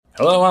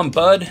Hello, I'm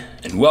Bud,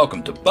 and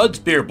welcome to Bud's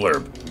Beer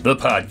Blurb, the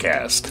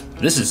podcast.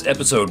 This is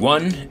episode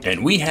 1,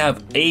 and we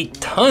have a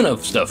ton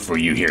of stuff for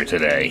you here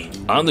today.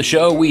 On the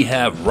show, we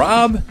have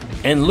Rob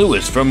and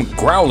Lewis from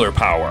Growler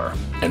Power,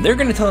 and they're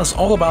going to tell us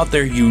all about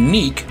their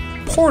unique,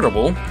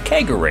 portable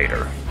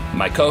kegerator.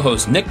 My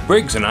co-host Nick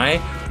Briggs and I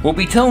will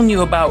be telling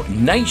you about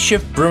Night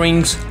Shift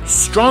Brewing's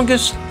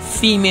strongest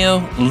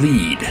female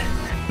lead.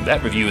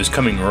 That review is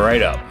coming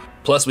right up.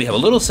 Plus, we have a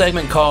little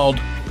segment called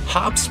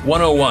Hops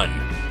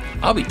 101.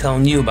 I'll be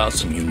telling you about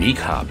some unique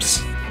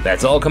hops.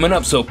 That's all coming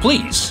up, so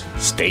please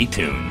stay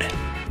tuned.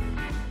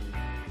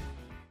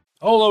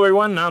 Hello,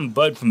 everyone. I'm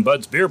Bud from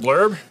Bud's Beer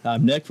Blurb.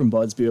 I'm Nick from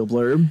Bud's Beer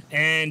Blurb.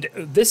 And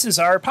this is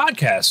our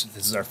podcast.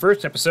 This is our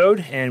first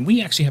episode, and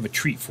we actually have a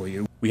treat for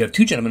you. We have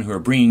two gentlemen who are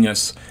bringing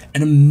us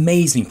an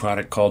amazing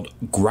product called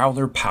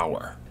Growler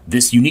Power.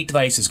 This unique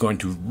device is going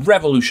to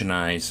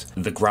revolutionize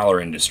the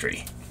growler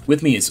industry.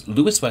 With me is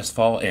Louis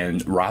Westphal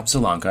and Rob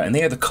Zelanka, and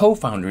they are the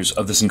co-founders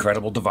of this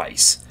incredible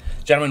device.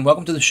 Gentlemen,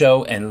 welcome to the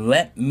show, and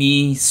let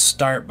me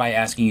start by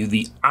asking you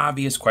the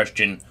obvious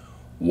question.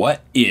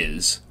 What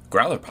is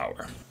Growler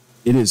Power?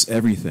 It is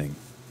everything.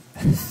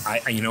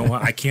 You know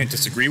what? I can't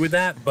disagree with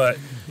that, but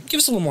give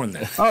us a little more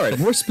than that. All right,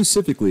 more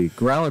specifically,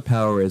 Growler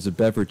Power is a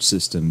beverage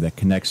system that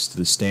connects to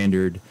the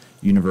standard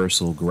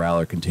universal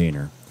growler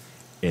container.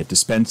 It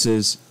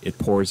dispenses, it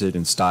pours it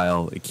in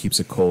style, it keeps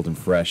it cold and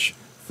fresh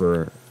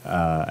for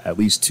at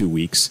least 2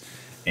 weeks,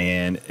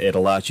 and it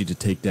allows you to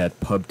take that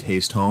pub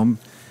taste home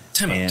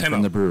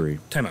from the brewery.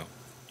 Time out.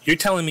 You're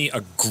telling me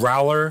a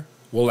growler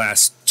will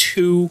last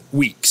 2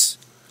 weeks.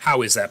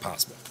 How is that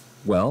possible?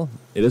 Well,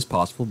 it is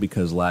possible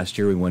because last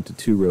year we went to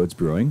Two Roads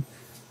Brewing.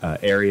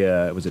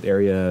 Area 2.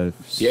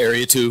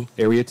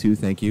 Area 2,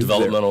 thank you.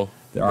 Developmental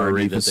the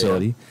R&D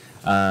facility.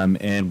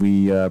 And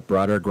we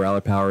brought our Growler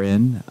Power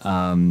in,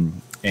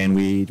 and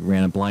we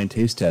ran a blind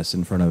taste test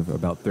in front of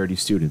about 30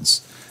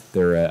 students.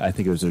 I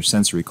think it was their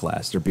sensory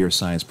class, their beer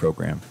science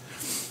program.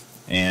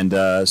 And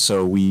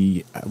so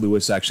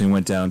Lewis actually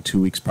went down 2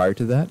 weeks prior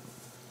to that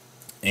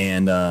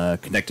and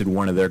connected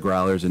one of their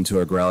growlers into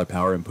our Growler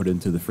Power and put it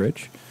into the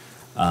fridge.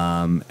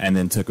 And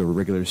then took a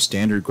regular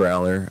standard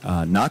growler,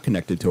 not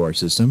connected to our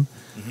system.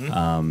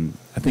 Mm-hmm.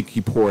 I think he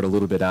poured a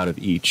little bit out of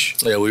each.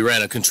 Yeah, we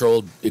ran a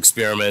controlled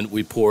experiment.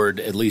 We poured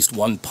at least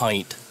 1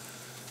 pint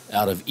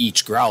out of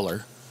each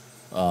growler.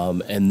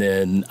 And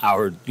then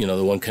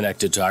the one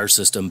connected to our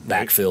system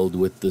backfilled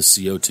with the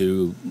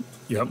CO2.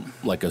 Yep.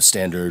 Like a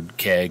standard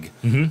keg.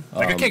 Mm-hmm.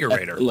 Like a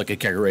kegerator. Like a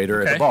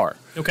kegerator at the bar.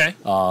 Okay.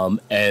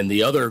 And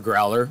the other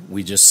growler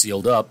we just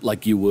sealed up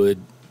like you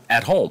would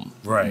at home.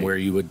 Right. Where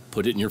you would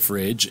put it in your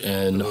fridge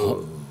and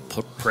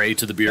pray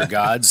to the beer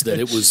gods that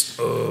it was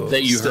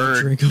that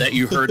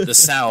you heard the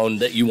sound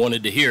that you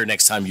wanted to hear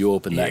next time you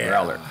opened that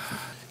growler.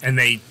 And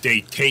they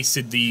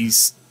tasted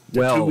these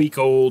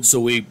 2-week-old. So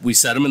we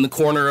set them in the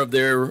corner of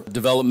their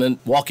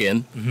development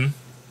walk-in. Mm-hmm.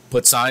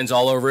 Put signs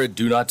all over it,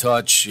 do not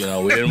touch. We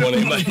didn't want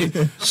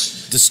anybody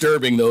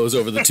disturbing those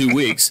over the 2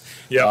 weeks.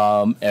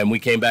 Yeah. And we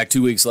came back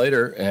 2 weeks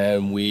later,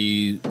 and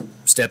we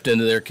stepped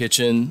into their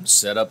kitchen,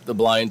 set up the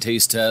blind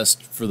taste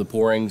test for the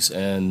pourings,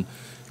 and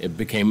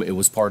it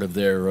was part of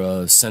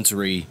their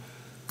sensory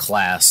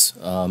class.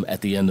 At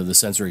the end of the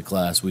sensory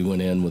class, we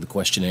went in with a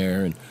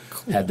questionnaire and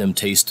had them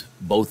taste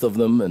both of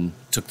them and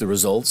took the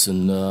results,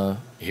 and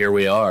here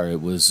we are.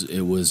 It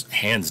was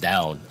hands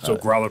down. So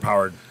Growler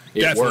Powered.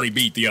 Definitely worked.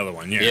 Beat the other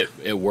one, yeah.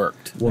 It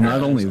worked. Well,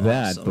 not only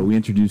that, but we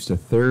introduced a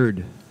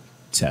third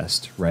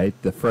test, right?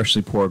 The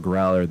freshly poured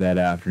growler that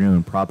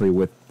afternoon, probably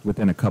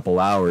within a couple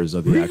hours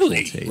of the actual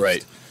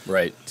taste.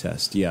 Right.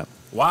 Test, yeah.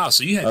 Wow,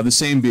 so you had... the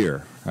same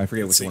beer. I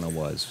forget which one it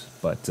was,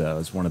 but it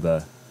was one of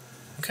the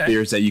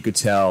beers that you could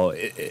tell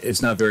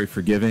it's not very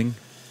forgiving.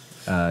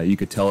 You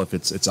could tell if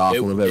it's off a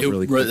little bit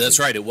really quickly. That's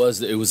right. It was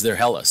their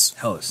Helles.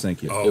 Helles,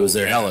 thank you. It was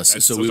their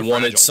Helles. So we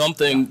wanted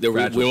something.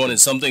 We wanted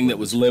something that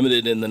was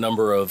limited in the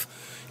number of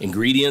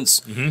ingredients.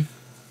 Mm-hmm.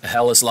 A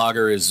Helles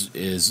lager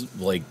is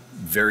like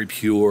very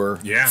pure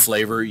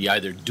flavor. You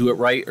either do it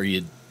right or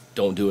you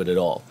don't do it at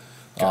all.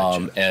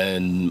 Gotcha.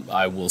 And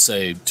I will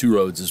say Two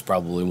Roads is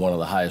probably one of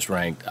the highest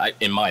ranked,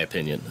 in my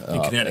opinion.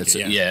 In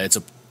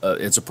Connecticut,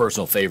 it's a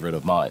personal favorite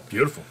of mine.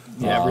 Beautiful.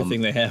 Yeah,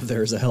 everything they have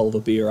there is a hell of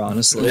a beer,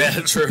 honestly. Yeah,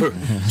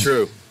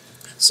 true.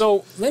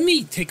 So let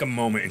me take a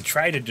moment and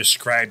try to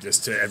describe this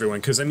to everyone,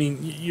 because,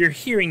 you're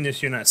hearing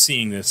this, you're not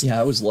seeing this. Yeah,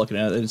 I was looking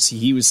at it.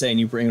 He was saying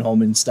you bring it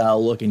home in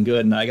style looking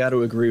good, and I got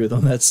to agree with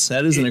him.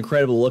 That is an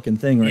incredible looking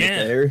thing right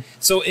there.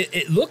 So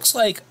it looks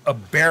like a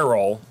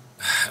barrel.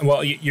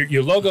 Well,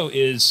 your logo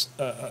is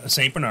a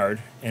St.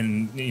 Bernard,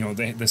 and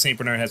the St.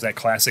 Bernard has that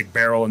classic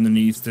barrel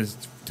underneath to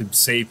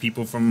save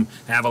people from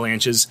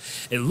avalanches.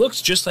 It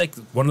looks just like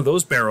one of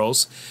those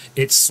barrels.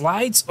 It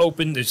slides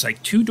open. There's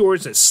like 2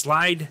 doors that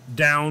slide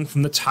down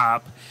from the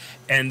top,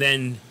 and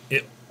then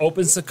it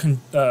opens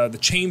the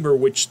chamber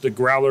which the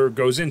growler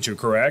goes into.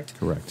 Correct.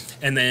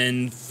 And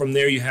then from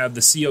there you have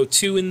the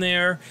CO2 in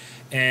there.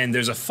 And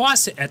there's a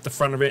faucet at the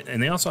front of it,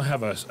 and they also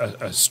have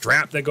a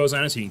strap that goes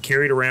on it so you can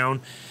carry it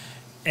around.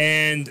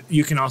 And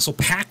you can also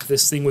pack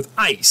this thing with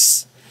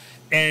ice.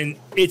 and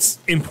it's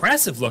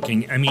impressive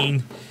looking. I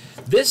mean,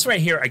 this right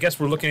here, I guess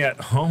we're looking at,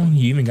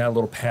 you even got a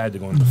little pad to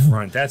go in the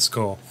front. That's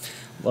cool.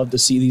 Love to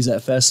see these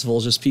at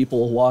festivals, just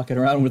people walking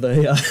around with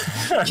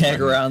a keg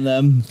around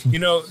them. You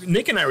know,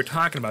 Nick and I were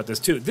talking about this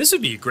too. This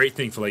would be a great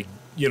thing for, like,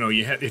 you know,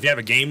 if you have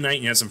a game night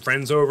and you have some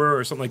friends over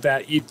or something like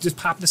that, you just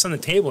pop this on the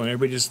table and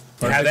everybody just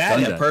have that.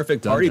 Yeah,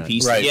 perfect party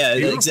piece. Right. Yeah,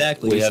 Beautiful.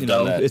 exactly. We have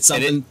done that. It's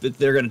something that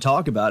they're going to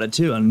talk about it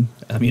too. And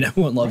I mean,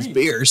 everyone loves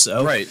beer,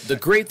 so Right. The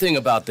great thing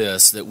about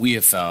this that we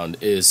have found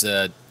is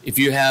that if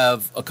you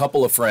have a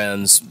couple of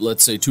friends,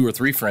 let's say 2 or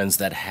 3 friends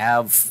that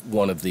have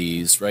one of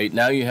these, right?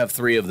 Now you have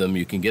 3 of them.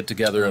 You can get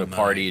together at a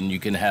party and you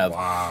can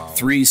have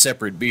 3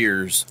 separate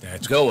beers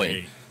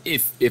going.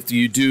 Great. If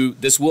you do,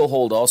 this will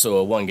hold also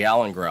a 1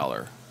 gallon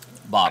growler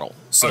bottle.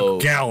 So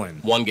a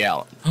gallon. 1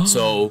 gallon.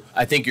 So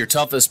I think your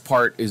toughest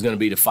part is going to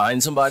be to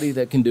find somebody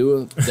that can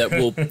do it,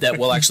 that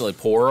will actually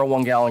pour a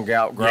 1 gallon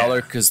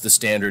growler, because the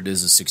standard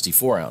is a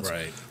 64 ounce.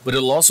 Right. But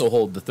it'll also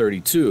hold the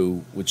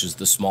 32, which is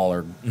the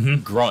smaller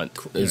grunt,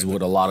 is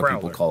what a lot of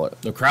people Growler. call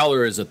it. The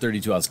Growler is a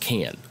 32 ounce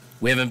can.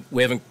 We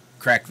haven't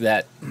cracked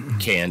that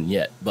can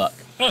yet, but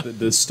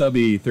The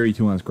stubby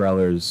 32-ounce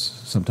growler is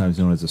sometimes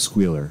known as a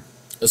squealer.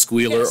 a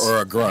squealer or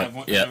a I grunt.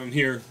 have Yeah. them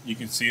here. You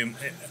can see them.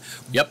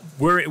 Yep.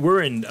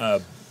 We're in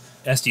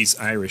Estes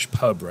Irish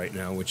Pub right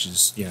now, which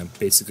is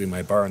basically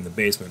my bar in the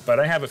basement. But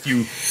I have a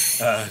few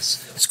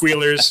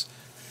squealers,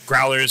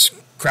 growlers,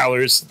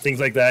 crowlers, things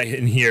like that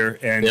in here,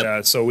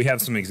 and so we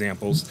have some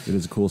examples. It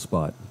is a cool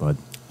spot, bud.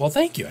 Well,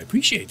 thank you. I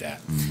appreciate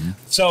that.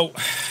 So,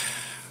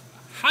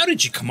 how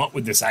did you come up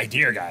with this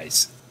idea,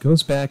 guys?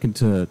 Goes back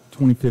into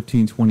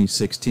 2015,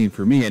 2016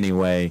 for me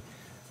anyway.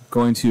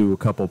 Going to a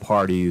couple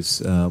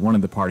parties. One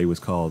of the party was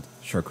called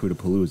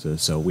Charcuterie-Palooza,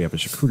 so we have a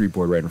charcuterie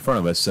board right in front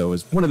of us. So it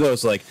was one of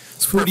those like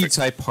foodie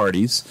type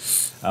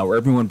parties where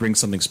everyone brings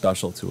something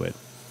special to it.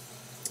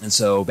 And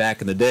so back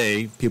in the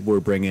day, people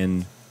were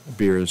bringing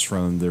beers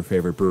from their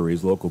favorite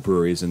breweries, local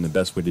breweries, and the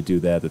best way to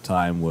do that at the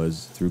time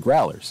was through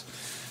growlers.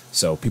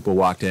 So people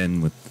walked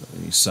in with,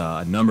 you saw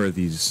a number of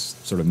these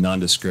sort of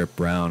nondescript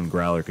brown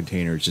growler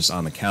containers just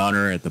on the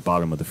counter at the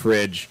bottom of the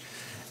fridge.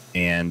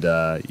 And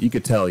you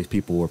could tell these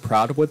people were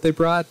proud of what they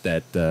brought,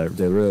 that they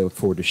really look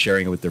forward to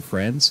sharing it with their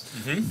friends.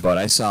 But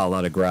I saw a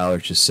lot of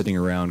growlers just sitting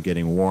around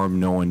getting warm.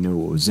 No one knew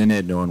what was in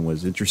it. No one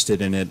was interested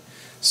in it.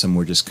 Some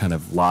were just kind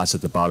of lost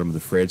at the bottom of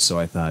the fridge. So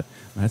I thought,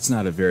 that's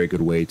not a very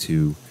good way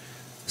to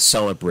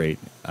celebrate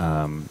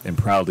and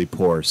proudly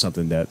pour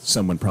something that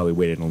someone probably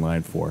waited in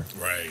line for.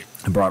 Right.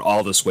 And brought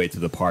all this weight to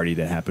the party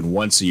that happened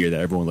once a year that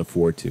everyone looked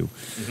forward to.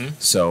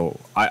 So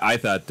I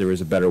thought there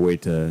was a better way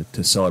to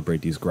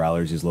celebrate these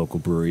growlers, these local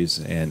breweries,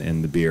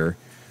 and the beer.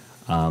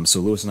 So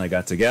Lewis and I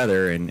got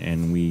together,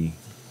 and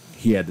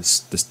he had the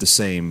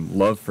same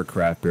love for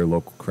craft beer,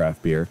 local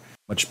craft beer,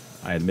 much,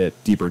 I admit,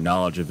 deeper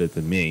knowledge of it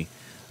than me.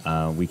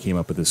 We came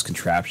up with this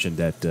contraption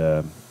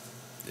that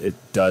it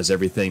does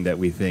everything that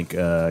we think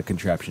a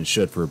contraption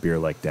should for a beer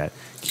like that.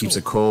 Keeps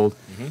it cold,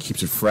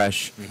 keeps it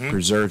fresh,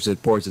 preserves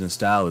it, pours it in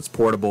style. It's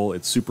portable.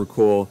 It's super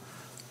cool,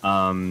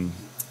 and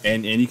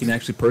you can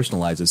actually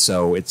personalize it.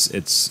 So it's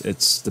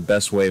the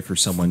best way for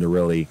someone to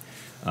really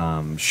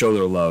show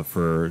their love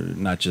for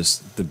not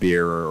just the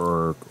beer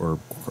or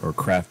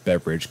craft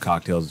beverage,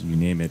 cocktails, you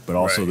name it, but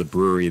also the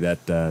brewery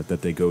that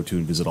they go to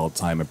and visit all the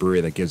time. A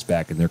brewery that gives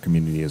back in their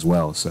community as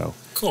well. So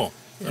Cool.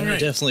 And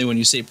definitely, when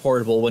you say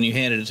portable, when you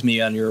handed it to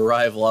me on your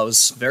arrival, I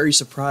was very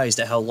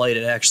surprised at how light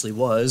it actually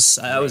was.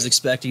 I was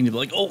expecting to be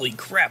like, "Holy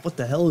crap, what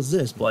the hell is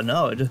this?" But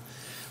no, it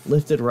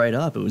lifted right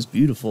up. It was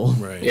beautiful.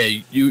 Right.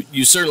 Yeah,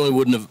 you certainly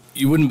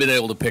wouldn't been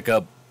able to pick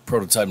up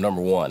prototype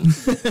number 1.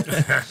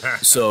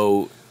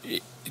 So,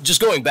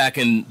 just going back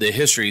in the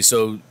history,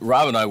 so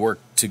Rob and I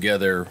worked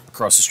together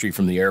across the street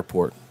from the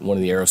airport, one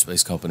of the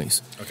aerospace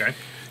companies. Okay.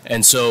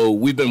 And so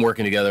we've been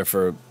working together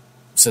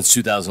since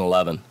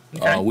 2011.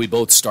 Okay. We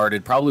both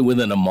started probably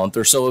within a month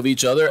or so of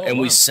each other, and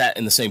we sat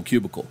in the same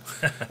cubicle.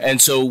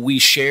 And so we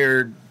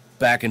shared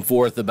back and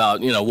forth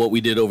about, what we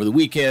did over the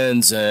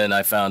weekends, and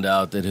I found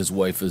out that his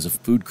wife is a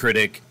food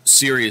critic,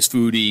 serious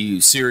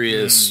foodie,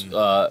 serious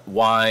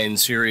wine,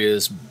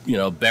 serious,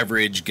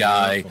 beverage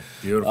guy.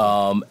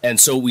 Beautiful. And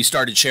so we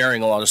started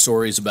sharing a lot of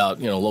stories about,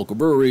 local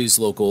breweries,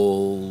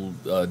 local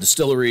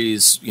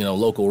distilleries,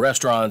 local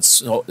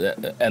restaurants,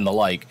 and the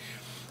like.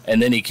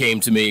 And then he came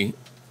to me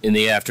in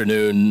the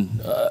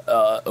afternoon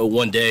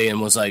one day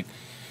and was like,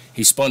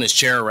 he spun his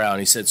chair around.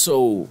 He said,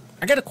 "So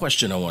I got a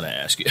question I want to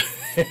ask you."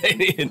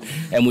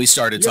 And we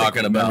started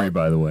talking about memory,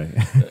 by the way.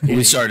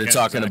 we started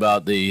talking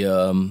about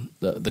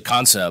the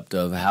concept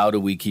of how do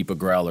we keep a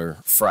growler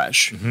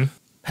fresh.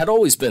 Had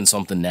always been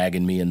something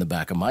nagging me in the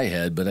back of my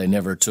head, but I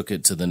never took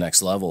it to the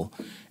next level.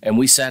 And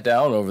we sat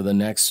down over the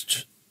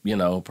next,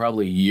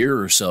 probably year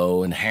or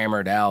so and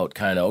hammered out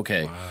kind of,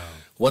 okay,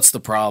 what's the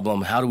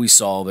problem? How do we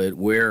solve it?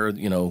 Where,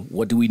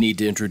 what do we need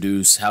to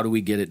introduce? How do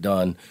we get it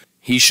done?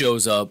 He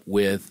shows up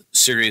with,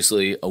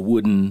 seriously, a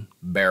wooden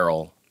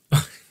barrel,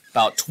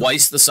 about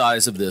twice the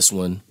size of this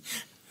one.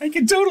 I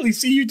can totally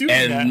see you doing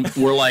And that.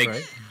 we're like,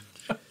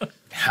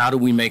 how do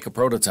we make a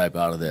prototype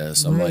out of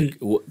this? I'm like,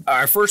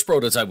 our first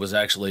prototype was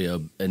actually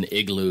an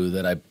igloo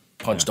that I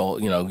punched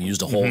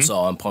used a hole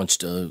saw and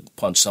punched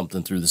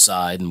something through the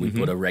side, and we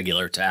put a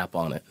regular tap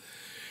on it.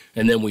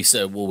 And then we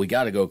said, well, we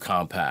got to go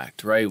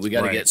compact, right? We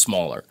got to get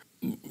smaller.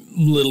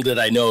 Little did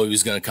I know he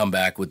was going to come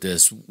back with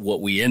this,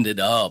 what we ended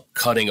up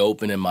cutting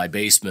open in my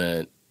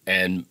basement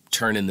and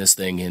turning this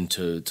thing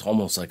into, it's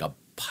almost like a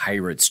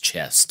pirate's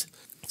chest.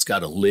 It's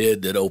got a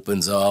lid that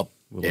opens up.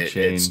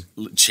 It's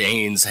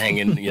chains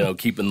hanging,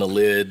 keeping the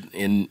lid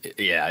in.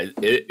 Yeah,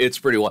 it's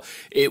pretty well.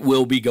 It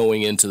will be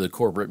going into the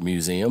corporate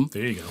museum.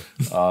 There you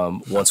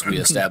go. Once we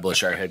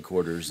establish our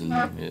headquarters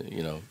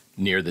and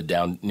near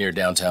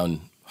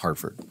downtown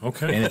Hartford.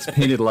 Okay. And it's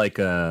painted like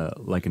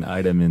an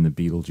item in the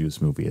Beetlejuice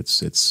movie.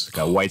 It's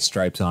got white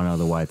stripes on it,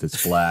 the white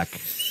that's black.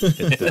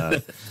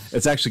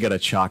 It's actually got a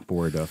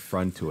chalkboard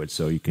front to it,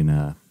 so you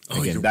can.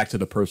 Again, back to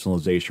the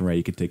personalization, right?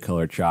 You could take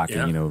colored chalk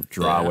and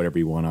draw whatever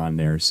you want on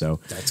there. So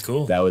that's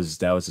cool. That was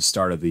the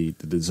start of the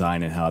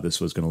design and how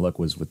this was going to look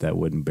was with that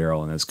wooden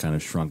barrel, and it's kind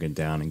of shrunken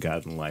down and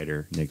gotten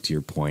lighter. Nick, to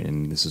your point,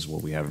 and this is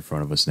what we have in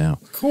front of us now.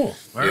 Cool.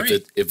 All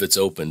right. If it's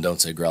open,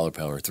 don't say Growler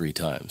Power 3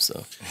 times,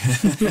 though.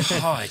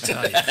 Oh, I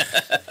tell you,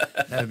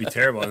 that would be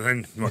terrible.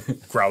 And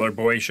then Growler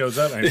Boy shows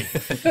up. I mean,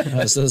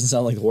 this doesn't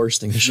sound like the worst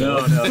thing to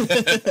show. No.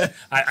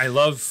 I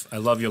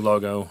love your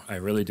logo. I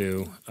really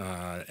do.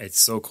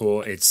 It's so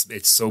cool.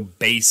 It's so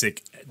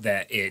basic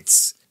that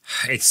it's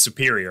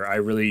superior. I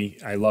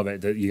love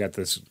it. You got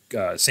this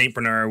Saint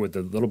Bernard with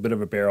a little bit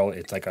of a barrel.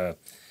 It's like a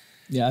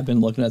I've been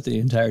looking at the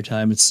entire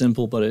time. It's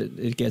simple, but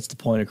it gets the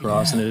point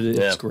across, and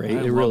it's great.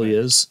 It really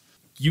is.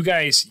 You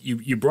guys,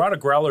 you brought a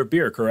Growler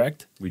beer,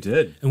 correct? We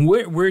did. And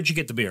where'd you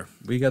get the beer?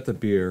 We got the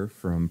beer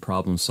from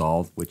Problem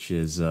Solved, which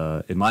is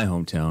in my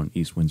hometown,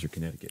 East Windsor,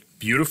 Connecticut.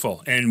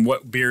 Beautiful. And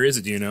what beer is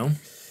it? Do you know?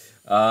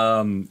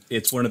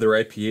 It's one of their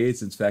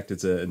IPAs. In fact,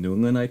 it's a New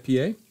England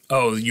IPA.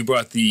 Oh, you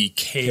brought the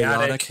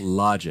Chaotic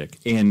Logic.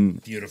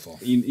 And beautiful.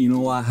 You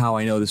know how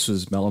I know this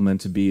was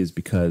meant to be is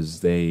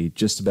because they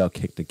just about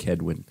kicked the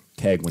keg when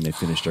they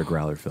finished their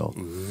growler fill.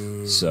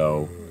 Ooh.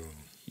 So,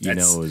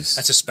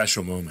 that's a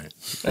special moment.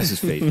 That's his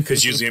fate.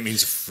 Because usually it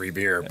means free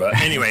beer. But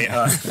anyway,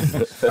 all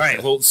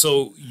right. Well,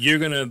 so you're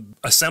going to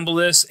assemble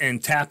this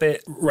and tap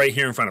it right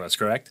here in front of us,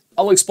 correct?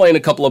 I'll explain a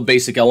couple of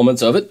basic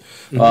elements of it,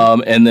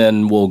 and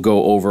then we'll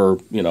go over.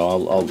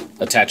 I'll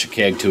attach a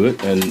keg to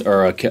it,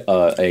 or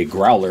a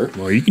growler.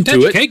 Well, you can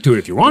attach a keg to it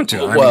if you want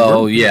to.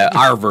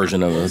 Our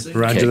version of it.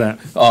 Right to that.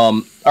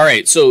 All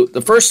right. So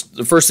the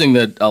first thing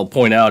that I'll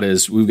point out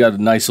is we've got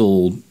a nice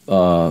little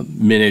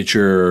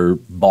miniature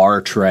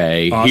bar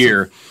tray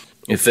here.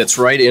 It fits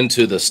right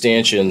into the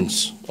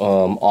stanchions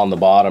on the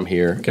bottom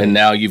here, and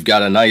now you've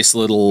got a nice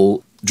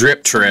little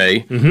drip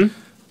tray.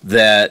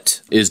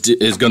 That is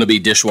going to be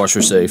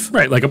dishwasher safe.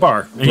 Right, like a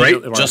bar.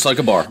 Right, just like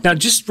a bar. Now,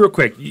 just real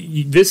quick,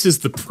 this is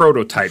the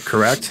prototype,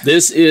 correct?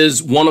 This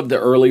is one of the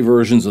early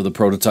versions of the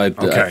prototype.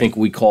 I think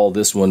we call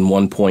this one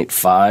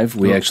 1.5.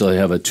 We actually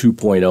have a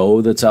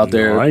 2.0 that's out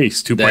there.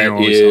 Nice,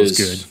 2.0 sounds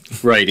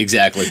good. Right,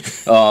 exactly.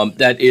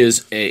 That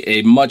is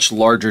a much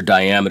larger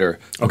diameter.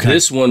 Okay.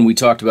 This one we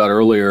talked about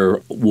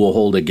earlier will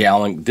hold a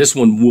gallon. This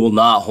one will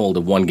not hold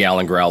a 1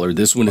 gallon growler.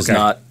 This one is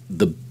not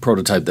the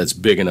prototype that's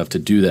big enough to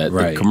do that.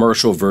 Right. The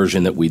commercial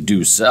version that we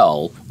do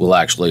sell will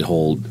actually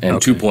hold, and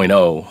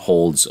 2.0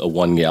 holds a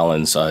 1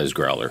 gallon size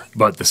growler.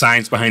 But the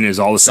science behind it is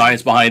all the same.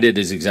 Science behind it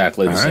is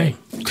exactly the same.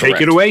 Take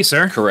Correct. It away,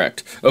 sir.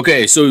 Correct.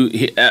 Okay, so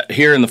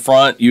here in the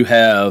front you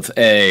have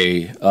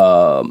a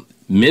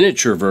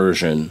miniature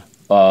version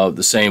of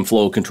the same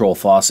flow control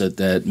faucet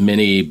that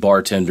many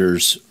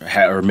bartenders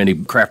or many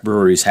craft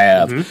breweries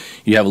have.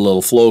 You have a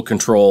little flow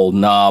control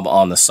knob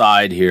on the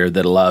side here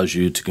that allows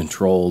you to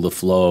control the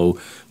flow,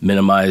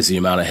 minimize the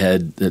amount of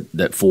head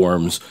that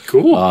forms.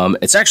 Cool.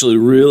 It's actually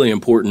really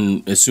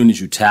important as soon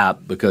as you tap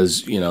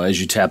because,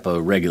 as you tap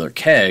a regular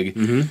keg,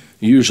 you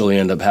usually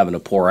end up having to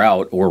pour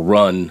out or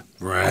run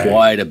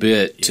quite a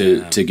bit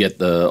to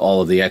get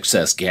all of the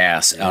excess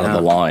gas out of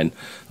the line.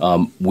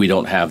 We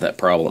don't have that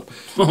problem.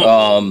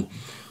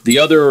 The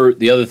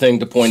other thing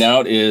to point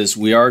out is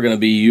we are going to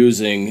be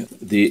using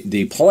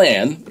the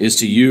plan is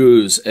to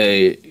use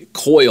the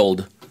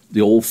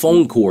old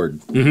phone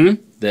cord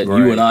that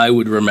you and I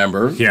would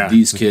remember. Yeah.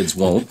 These kids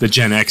won't. The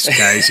Gen X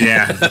guys,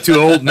 the 2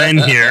 old men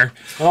here.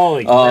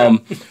 Holy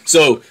crap.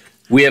 So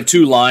we have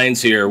 2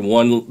 lines here.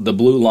 One, the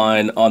blue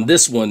line on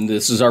this one.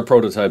 This is our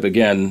prototype.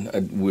 Again,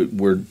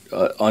 we're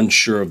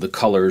unsure of the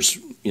colors,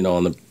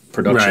 on the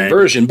production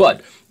version,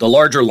 but the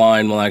larger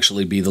line will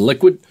actually be the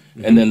liquid.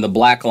 And then the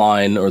black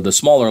line or the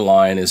smaller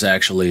line is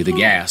actually the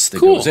gas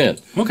that goes in.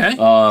 Okay.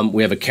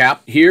 We have a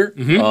cap here,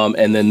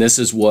 and then this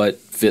is what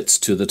fits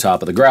to the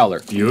top of the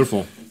growler.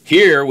 Beautiful.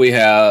 Here we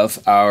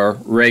have our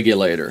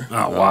regulator.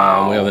 Oh,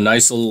 wow. We have a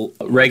nice little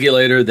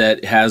regulator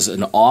that has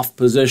an off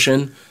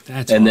position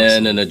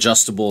then an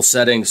adjustable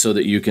setting so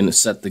that you can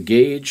set the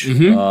gauge.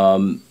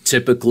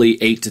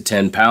 Typically 8 to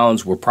 10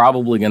 pounds. We're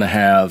probably going to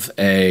have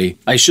I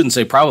shouldn't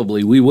say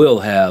probably, we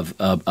will have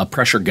a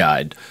pressure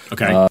guide.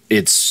 Okay.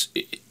 It's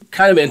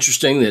kind of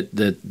interesting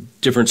that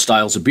different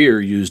styles of beer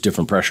use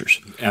different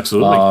pressures.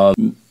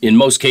 Absolutely. In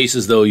most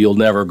cases, though, you'll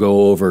never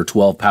go over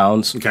 12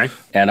 pounds. Okay.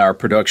 And our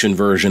production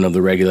version of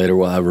the regulator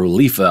will have a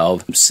relief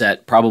valve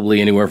set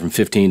probably anywhere from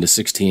 15 to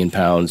 16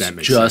 pounds,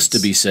 just to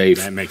be safe.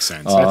 That makes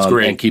sense. That's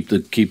great. And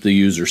keep the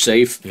user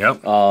safe.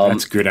 Yep.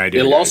 That's a good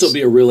idea. It'll also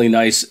be a really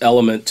nice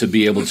element to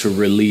be able to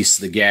release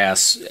the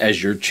gas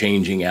as you're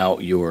changing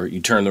out you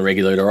turn the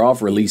regulator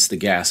off, release the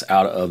gas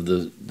out of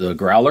the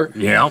growler.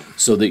 Yeah.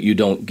 So that you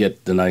don't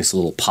get the nice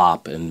little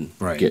pop and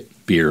get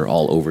beer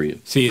all over you.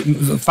 See,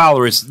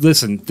 followers,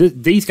 listen,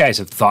 these guys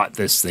have thought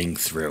this thing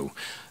through.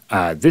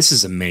 This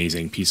is an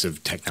amazing piece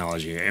of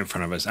technology in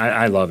front of us.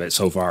 I love it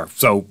so far.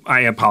 So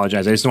I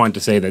apologize. I just wanted to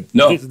say that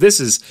this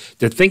is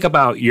to think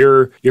about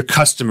your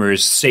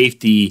customers'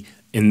 safety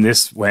in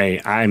this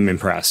way. I'm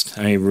impressed.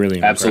 I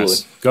really am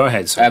impressed. Go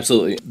ahead, sir.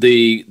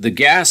 Absolutely. The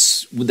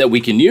gas that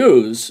we can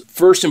use,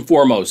 first and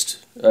foremost,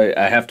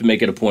 I have to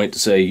make it a point to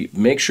say,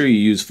 make sure you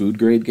use food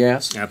grade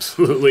gas.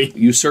 Absolutely.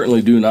 You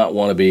certainly do not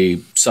want to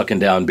be sucking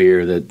down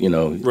beer that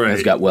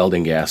has got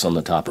welding gas on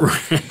the top of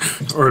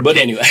it. But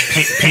anyway,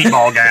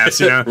 paintball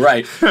gas,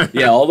 right?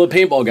 Yeah, all the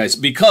paintball guys,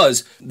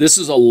 because this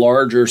is a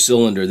larger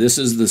cylinder. This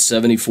is the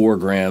 74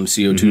 gram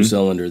CO2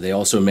 cylinder. They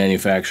also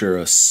manufacture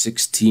a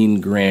 16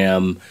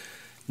 gram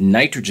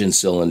nitrogen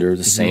cylinder,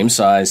 the same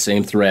size,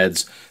 same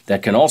threads,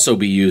 that can also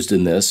be used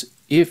in this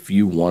if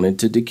you wanted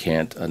to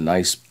decant a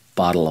nice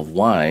bottle of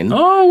wine.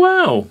 Oh,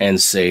 wow.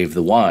 And save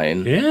the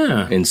wine.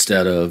 Yeah.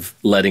 Instead of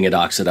letting it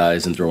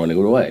oxidize and throwing it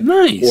away.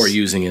 Nice. Or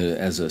using it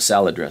as a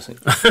salad dressing.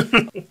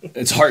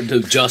 It's hard to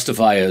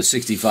justify a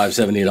 $65,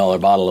 $70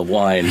 bottle of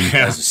wine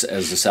as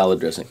a salad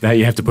dressing. That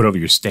you have to put over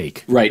your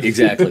steak. Right,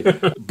 exactly.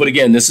 But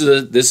again, this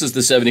is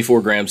the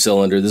 74 gram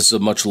cylinder. This is a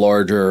much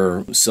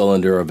larger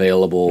cylinder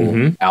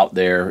available out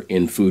there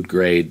in food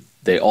grade.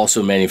 They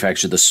also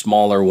manufacture the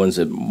smaller ones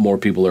that more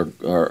people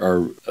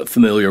are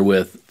familiar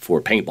with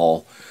for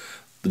paintball.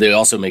 But they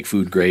also make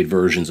food grade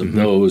versions of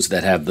those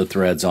that have the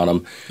threads on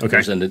them.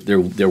 Okay. And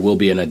there will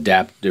be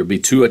there'll be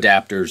two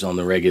adapters on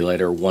the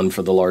regulator, one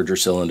for the larger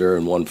cylinder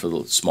and one for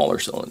the smaller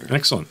cylinder.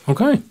 Excellent.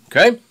 Okay.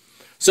 Okay.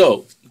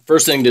 So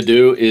first thing to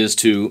do is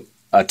to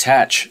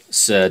attach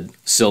said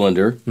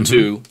cylinder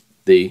to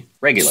the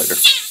regulator.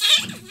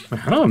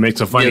 Oh, it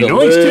makes a funny Get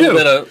noise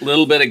too.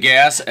 Little bit of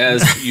gas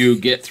as you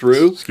get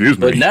through. Excuse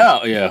me. But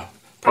now,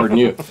 pardon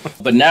you.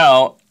 But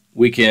now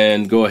we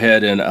can go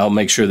ahead and I'll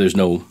make sure there's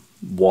no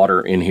water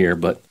in here.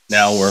 But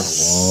now we're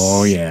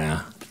cooking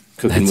with gas.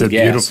 That's a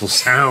beautiful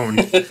sound.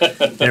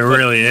 It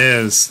really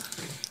is.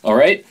 All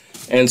right.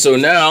 And so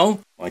now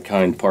my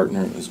kind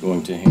partner is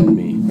going to hand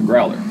me a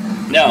growler.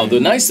 Now the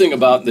nice thing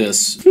about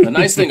this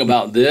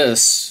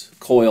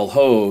coil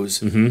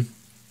hose.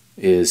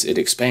 Is it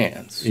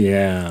expands.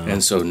 Yeah.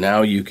 And so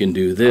now you can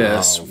do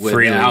this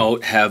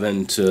without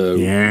having to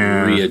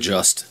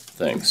readjust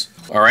things.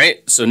 All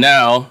right, so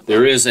now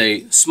there is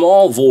a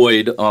small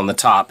void on the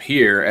top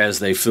here as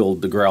they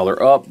filled the growler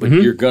up, but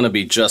you're going to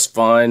be just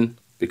fine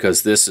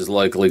because this is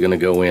likely going to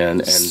go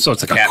in and so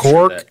it's like a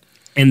cork, that.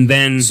 And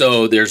then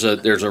so there's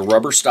a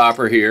rubber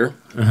stopper here,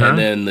 and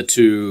then the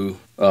two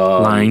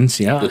lines.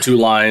 The two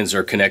lines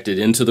are connected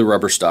into the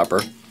rubber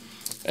stopper,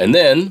 and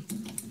then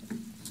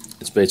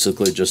it's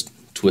basically just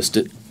twist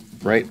it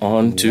right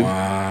onto.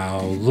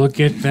 Wow! Look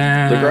at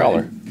that. The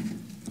growler.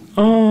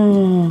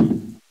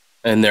 Oh.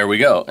 And there we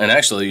go. And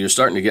actually, you're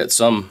starting to get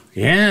some.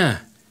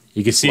 Yeah,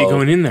 you can see it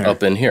going in there.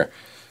 Up in here.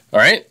 All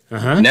right.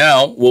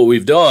 Now, what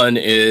we've done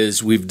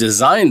is we've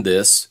designed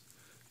this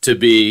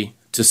to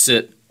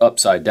sit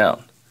upside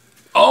down.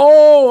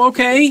 Oh,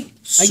 okay.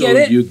 I get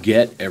it. So you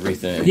get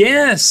everything.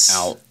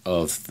 Out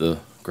of the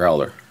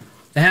growler.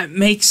 That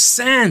makes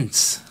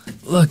sense.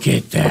 Look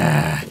at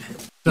that.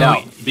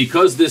 Now,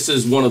 because this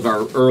is one of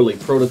our early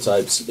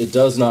prototypes, it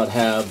does not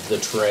have the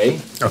tray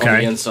on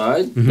the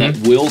inside. That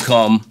will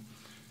come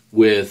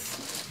with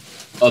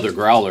other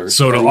growlers.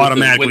 So it'll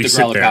automatically with the sit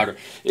growler there. powder.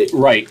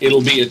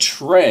 It'll be a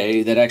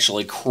tray that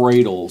actually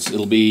cradles.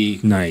 It'll be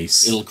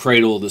nice. It'll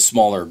cradle the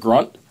smaller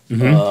grunt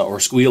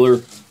or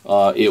squealer.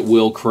 It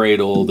will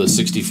cradle the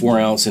 64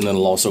 ounce, and then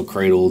it'll also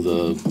cradle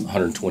the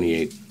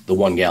 128. The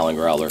 1 gallon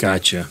growler.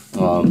 Gotcha.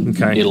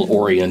 It'll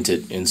orient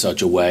it in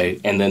such a way,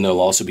 and then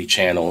there'll also be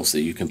channels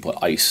that you can put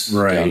ice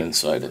down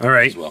inside it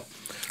as well.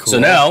 Cool. So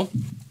now,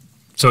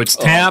 it's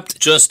tapped.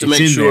 Just to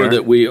make sure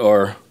that we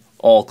are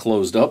all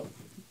closed up.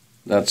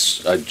 I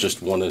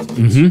just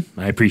wanted.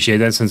 I appreciate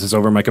that since it's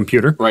over my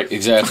computer. Right,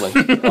 exactly.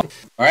 All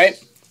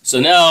right. So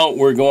now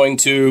we're going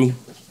to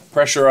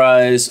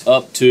pressurize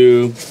up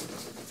to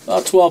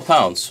about 12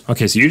 pounds.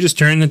 Okay, so you're just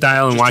turning the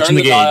dial and watching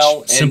the gauge.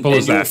 Dial, Simple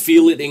as that. You'll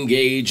feel it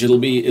engage. It'll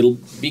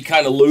be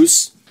kind of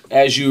loose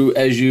as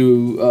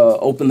you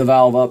open the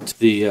valve up to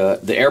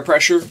the air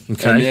pressure.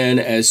 Okay. And then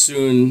as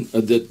soon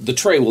the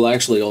tray will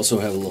actually also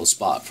have a little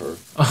spot for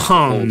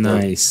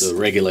the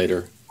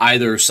regulator,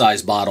 either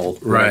size bottle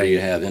whatever you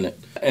have in it.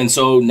 And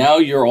so now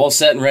you're all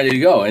set and ready to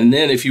go. And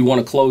then if you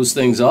want to close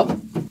things up,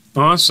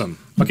 awesome.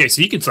 Okay,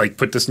 so you could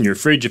put this in your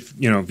fridge if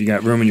you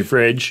got room in your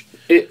fridge.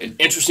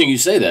 Interesting you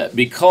say that,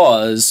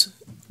 because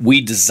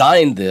we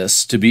designed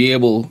this to be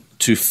able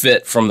to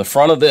fit from the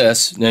front of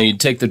this. Now you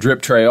take the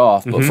drip tray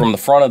off, but from the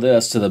front of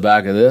this to the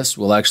back of this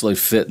will actually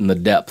fit in the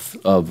depth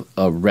of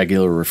a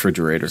regular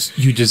refrigerator.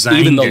 You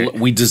designed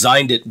we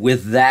designed it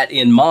with that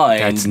in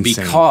mind. That's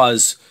insane.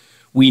 Because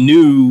we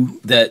knew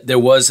that there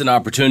was an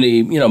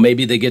opportunity.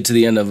 Maybe they get to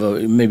the end of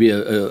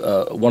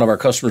one of our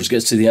customers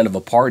gets to the end of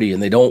a party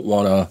and they don't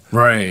want to.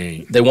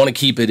 Right. They want to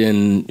keep it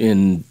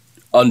in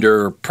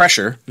under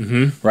pressure,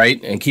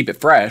 right, and keep it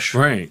fresh.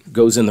 Right.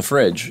 Goes in the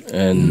fridge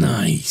and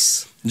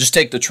nice. Just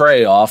take the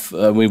tray off.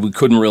 We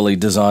couldn't really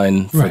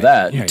design for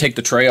that. Yeah, take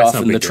the tray that's off,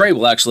 no and the big tray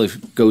will actually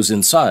goes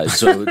inside.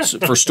 So it's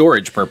for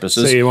storage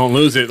purposes. So you won't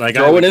lose it. Like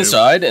throw it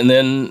inside, and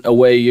then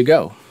away you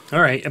go. All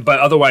right, but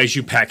otherwise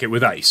you pack it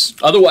with ice.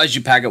 Otherwise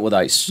you pack it with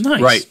ice.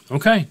 Nice. Right.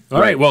 Okay. All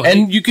right. Well,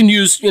 and you can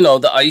use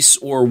the ice,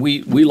 or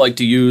we like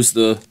to use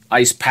the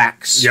ice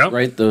packs. Yep.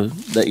 Right.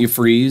 That you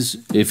freeze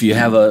if you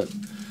have a.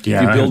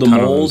 Yeah, if you build a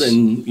mold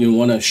and you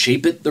want to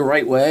shape it the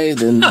right way,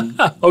 then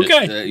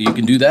okay, you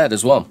can do that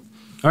as well.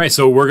 All right,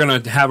 so we're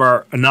going to have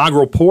our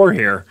inaugural pour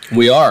here.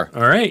 We are.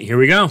 All right, here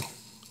we go.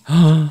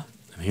 I'm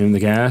hearing the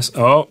gas.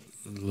 Oh,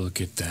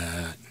 look at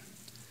that.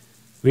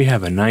 We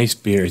have a nice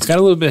beer. It's got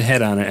a little bit of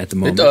head on it at the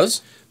moment. It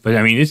does. But,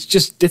 I mean, it's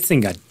just, this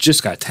thing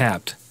just got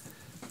tapped.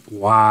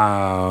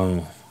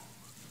 Wow.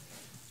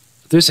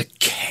 There's a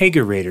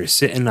kegerator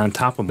sitting on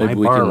top of my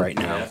bar right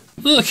now. Yeah.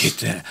 Look at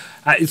that.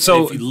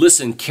 So if you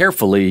listen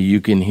carefully,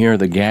 you can hear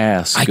the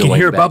gas. I can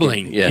hear it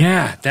bubbling.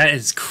 Yeah, that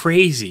is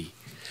crazy.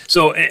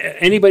 So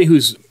anybody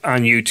who's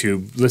on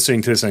YouTube,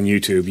 listening to this on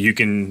YouTube, you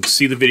can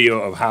see the video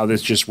of how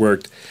this just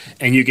worked,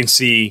 and you can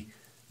see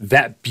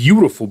that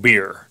beautiful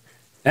beer.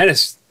 That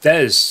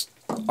is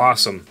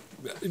awesome.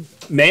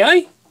 May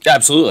I?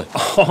 Absolutely.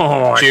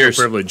 Oh, cheers! I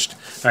feel privileged.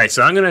 All right,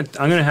 so I'm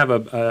gonna have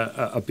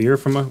a beer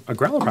from a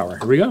Growler Power.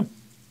 Here we go.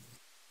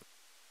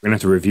 We're gonna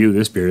have to review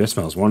this beer. That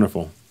smells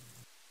wonderful.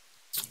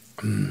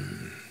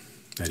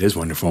 That is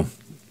wonderful.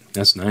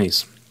 That's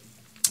nice.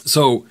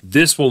 So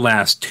this will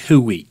last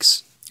 2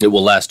 weeks. It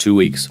will last 2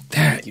 weeks.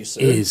 That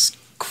is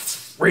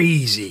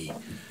crazy.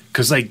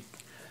 Because, like,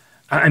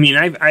 I mean,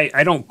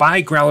 I don't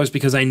buy growlers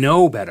because I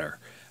know better.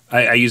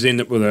 I usually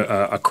end up with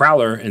a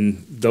crowler,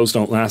 and those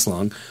don't last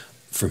long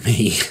for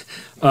me.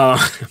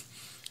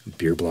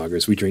 Beer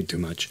bloggers, we drink too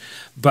much.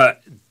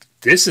 But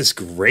this is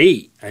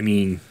great. I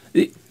mean,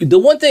 the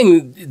one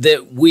thing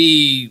that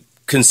we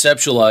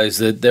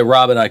conceptualized, that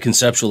Rob and I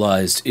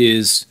conceptualized,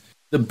 is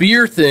the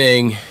beer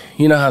thing.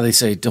 You know how they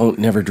say, "Don't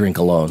never drink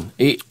alone."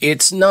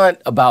 It's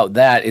not about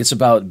that. It's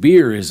about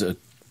beer. It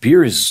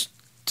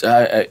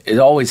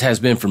always has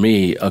been for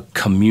me a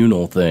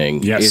communal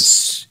thing.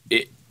 Yes.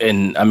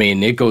 And I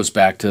mean, it goes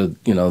back to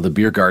the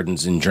beer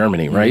gardens in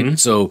Germany, right? Mm-hmm.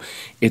 So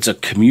it's a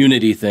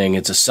community thing.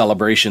 It's a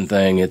celebration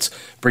thing. It's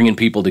bringing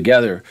people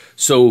together.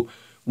 So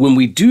when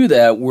we do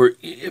that,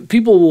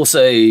 people will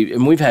say,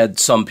 and we've had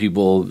some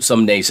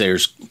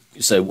naysayers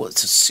say, well,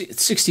 it's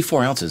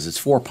 64 ounces. It's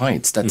 4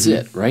 pints. That's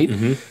it, right?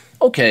 Mm-hmm.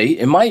 Okay,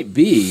 it might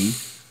be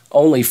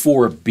only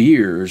 4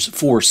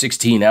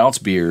 16-ounce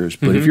beers,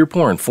 but if you're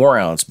pouring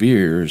 4-ounce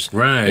beers,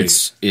 right,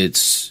 it's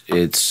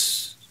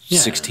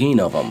 16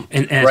 of them,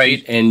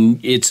 right? And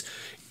it's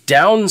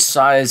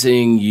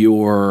downsizing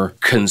your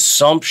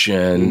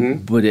consumption,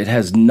 but it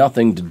has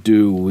nothing to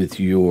do with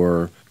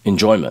your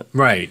enjoyment,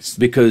 right?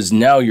 Because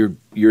now you're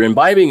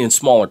imbibing in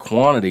smaller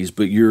quantities,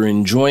 but you're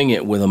enjoying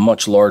it with a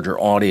much larger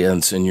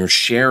audience, and you're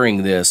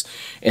sharing this,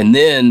 and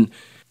then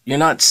you're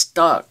not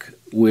stuck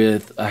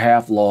with a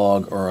half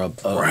log or a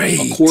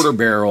quarter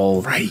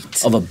barrel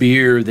of a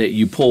beer that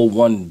you pull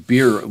one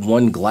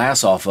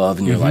glass off of,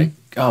 and you're like,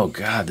 oh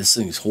God, this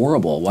thing's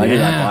horrible. Why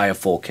did I buy a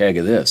full keg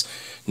of this?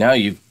 Now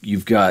you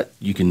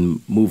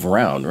can move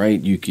around,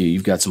 right?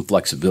 You've got some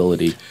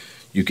flexibility.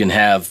 You can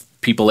have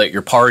people at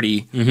your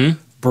party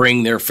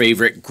bring their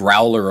favorite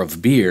growler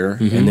of beer,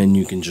 and then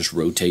you can just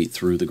rotate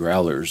through the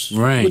growlers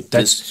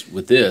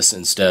with this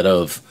instead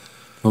of.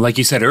 Well, like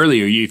you said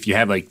earlier, if you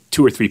have like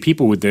 2 or 3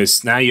 people with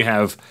this, now you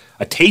have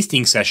a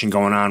tasting session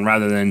going on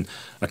rather than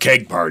a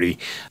keg party,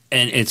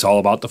 and it's all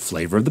about the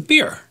flavor of the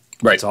beer.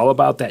 Right. It's all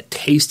about that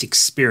taste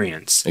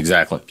experience.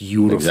 Exactly.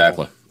 Beautiful.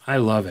 Exactly. I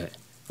love it.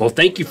 Well,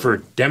 thank you for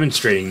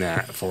demonstrating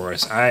that for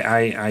us.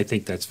 I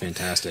think that's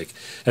fantastic.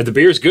 And the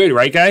beer's good,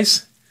 right,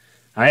 guys?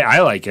 I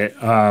like it.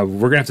 We're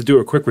going to have to do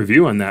a quick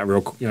review on that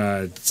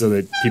so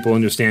that people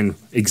understand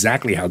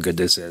exactly how good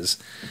this is.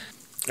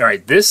 All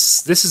right,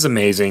 this is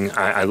amazing.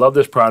 I love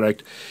this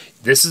product.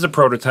 This is a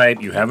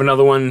prototype. You have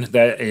another one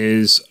that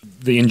is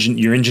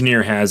your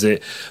engineer has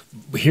it.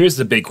 Here's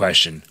the big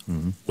question.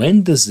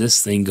 When does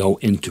this thing go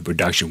into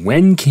production?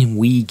 When can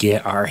we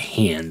get our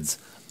hands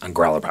on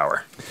Growler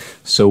Power?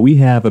 So we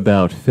have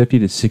about 50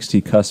 to 60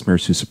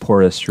 customers who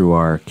support us through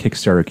our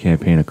Kickstarter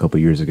campaign a couple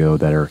years ago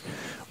that are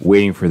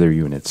waiting for their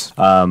units.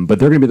 But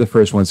they're going to be the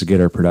first ones to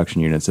get our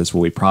production units. That's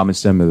what we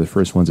promised them. They're the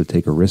first ones to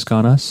take a risk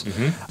on us.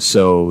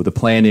 So the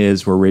plan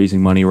is we're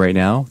raising money right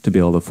now to be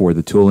able to afford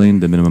the tooling,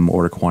 the minimum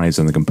order quantities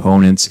on the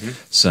components,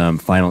 some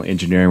final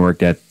engineering work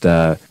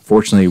that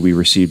fortunately we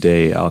received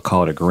I'll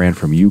call it a grant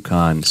from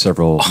UConn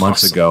several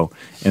months ago.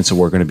 And so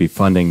we're going to be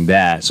funding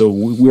that. So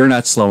we're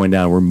not slowing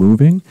down. We're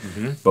moving,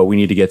 but we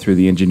need to get through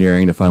the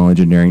engineering, the final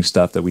engineering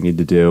stuff that we need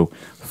to do,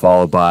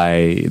 followed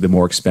by the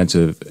more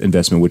expensive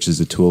investment, which is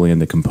the tooling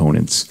and the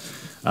components.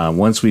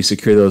 Once we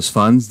secure those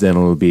funds, then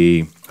it'll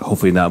be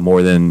hopefully not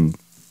more than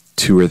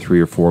 2 or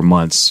 3 or 4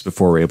 months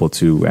before we're able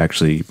to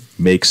actually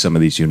make some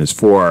of these units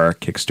for our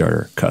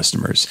Kickstarter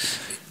customers.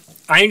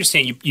 I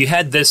understand you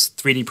had this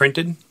 3D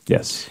printed?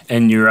 Yes.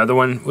 And your other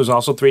one was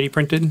also 3D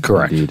printed?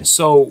 Correct. Indeed.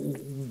 So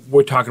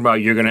we're talking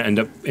about you're going to end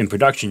up in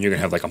production, you're going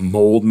to have like a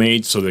mold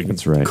made so they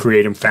can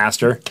create them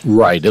faster?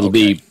 Right. It'll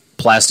be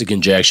plastic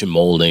injection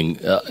molding.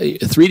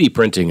 3D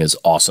printing is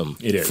awesome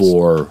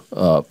for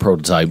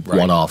prototype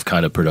one-off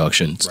kind of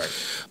productions. Right.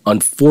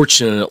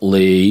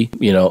 Unfortunately,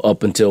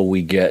 up until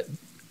we get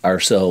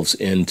ourselves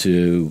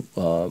into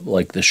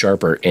like the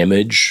sharper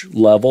image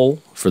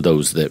level, for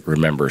those that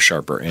remember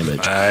sharper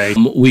image,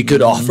 we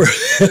could offer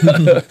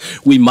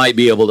we might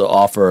be able to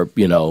offer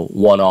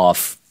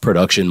one-off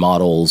production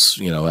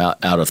models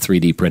out of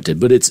 3D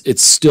printed, but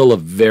it's still a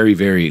very,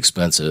 very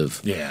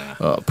expensive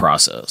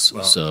process.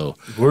 Well, so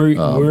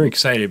we're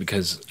excited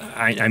because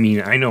I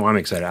mean I know I'm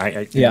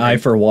excited. I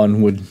for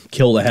one would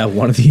kill to have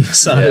one of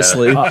these.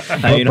 Honestly,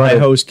 I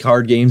host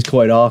card games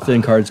quite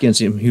often, Cards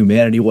Against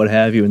Humanity, what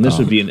have you, and this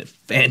would be a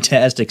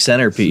fantastic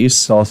centerpiece.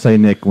 So I'll say,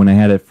 Nick, when I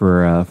had it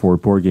for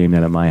board game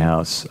night at my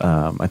house,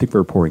 I think we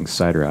were pouring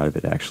cider out of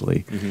it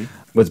actually.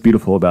 What's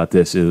beautiful about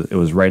this is it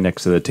was right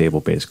next to the table,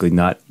 basically,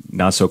 not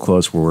so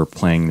close where we're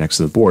playing next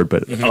to the board,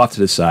 but off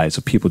to the side.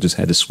 So people just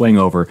had to swing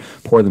over,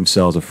 pour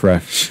themselves a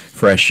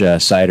fresh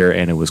cider,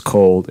 and it was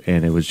cold,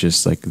 and it was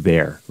just like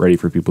there, ready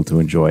for people to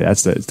enjoy.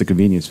 It's the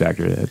convenience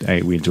factor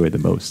that we enjoyed the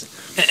most.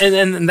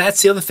 And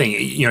that's the other thing.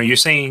 You're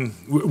saying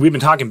we've been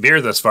talking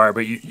beer thus far,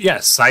 but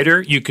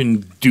cider you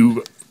can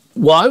do.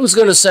 Well, I was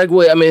going to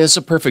segue. I mean, it's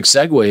a perfect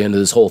segue into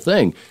this whole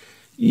thing.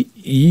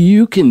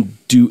 You can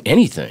do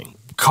anything.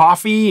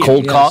 Coffee,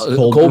 cold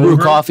brew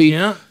coffee,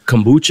 kombucha.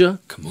 Kombucha.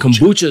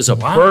 Kombucha is a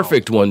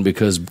perfect one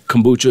because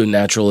kombucha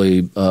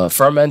naturally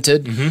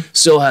fermented,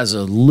 still has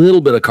a little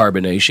bit of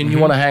carbonation. You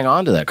want to hang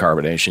on to that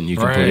carbonation, you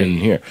can put it in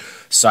here.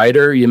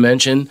 Cider, you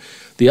mentioned.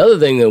 The other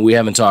thing that we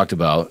haven't talked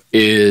about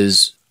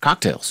is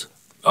cocktails.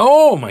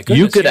 Oh my goodness!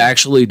 You could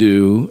actually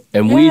do,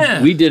 and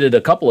we did it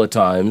a couple of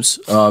times,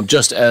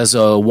 just as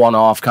a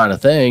one-off kind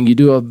of thing. You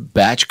do a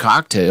batch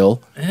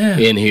cocktail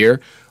in here.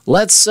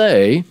 Let's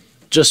say,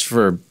 just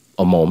for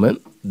a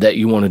moment, that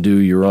you want to do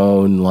your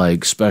own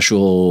like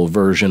special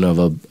version of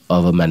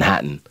a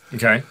Manhattan,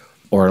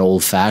 or an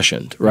old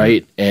fashioned,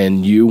 right?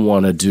 And you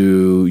want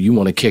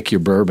to kick your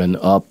bourbon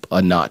up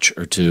a notch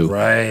or two,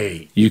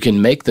 right? You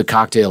can make the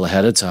cocktail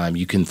ahead of time.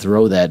 You can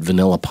throw that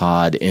vanilla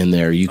pod in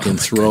there. You can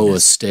throw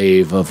a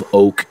stave of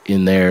oak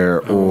in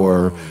there,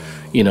 or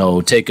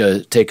take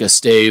a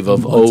stave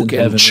of oak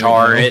and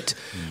char it,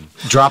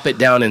 drop it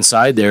down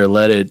inside there,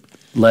 let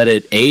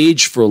it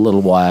age for a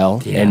little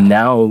while, and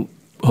now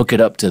hook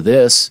it up to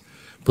this,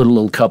 put a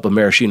little cup of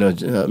maraschino.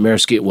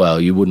 Well,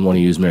 you wouldn't want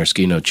to use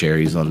maraschino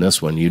cherries on this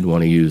one. You'd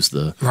want to use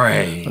the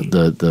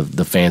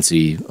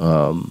fancy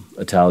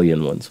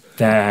Italian ones.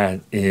 That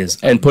is,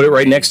 and put it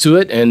right next to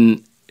it.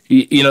 And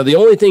the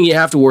only thing you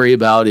have to worry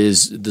about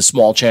is the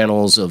small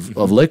channels of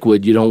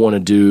liquid. You don't want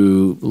to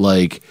do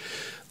like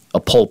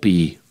a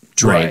pulpy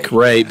drink,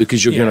 right?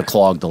 Because you're going to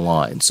clog the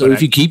line. So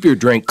if you keep your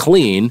drink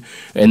clean,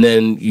 and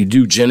then you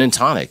do gin and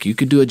tonic, you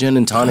could do a gin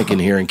and tonic in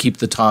here and keep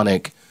the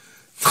tonic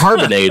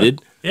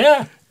carbonated,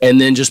 and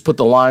then just put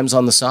the limes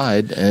on the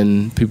side,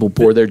 and people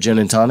pour their gin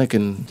and tonic,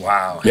 and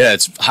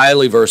it's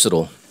highly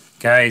versatile.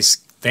 Guys,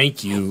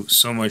 thank you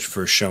so much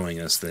for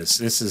showing us this.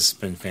 This has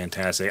been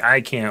fantastic.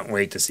 I can't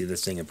wait to see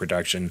this thing in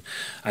production.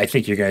 I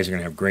think you guys are going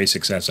to have great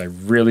success. I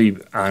really,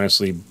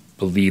 honestly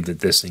believe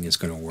that this thing is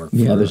going to work.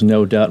 Yeah, there's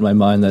no doubt in my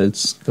mind that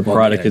the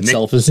product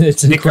itself is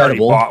incredible. Nick already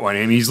bought one,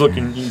 and he's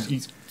looking.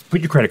 He's put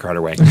your credit card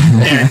away.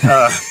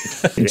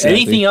 And,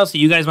 anything else that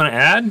you guys want to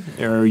add,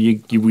 or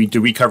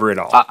do we cover it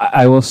all?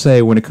 I will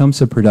say, when it comes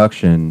to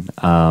production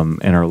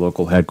and our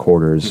local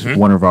headquarters,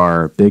 one of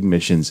our big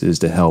missions is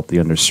to help the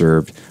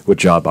underserved with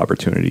job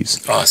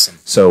opportunities. Awesome.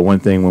 So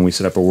one thing when we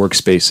set up a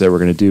workspace that we're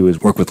going to do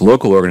is work with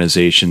local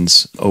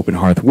organizations. Open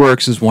Hearth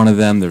Works is one of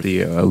them. They're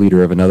the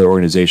leader of another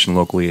organization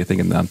locally, I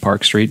think, on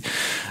Park Street.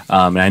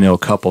 And I know a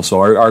couple.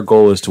 So our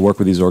goal is to work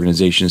with these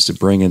organizations to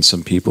bring in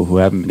some people who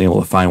haven't been able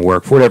to find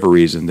work for whatever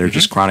reason. They're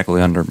just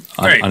chronically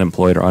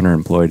unemployed or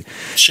underemployed.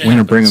 We're going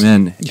to bring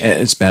them in.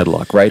 It's bad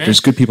luck, right? There's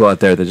good people out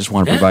there that just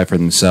want to provide for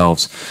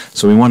themselves.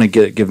 So we want to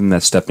give them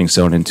that stepping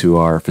stone into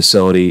our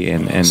facility,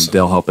 and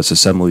they'll help us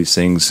assemble these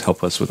things,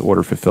 help us with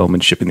order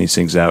fulfillment, shipping these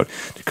things out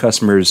to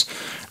customers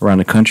around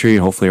the country,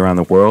 hopefully around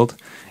the world.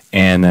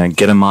 and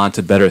get them on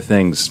to better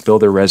things,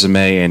 build their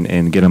resume,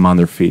 and get them on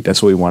their feet.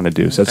 That's what we want to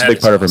do. So that's a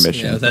big part of our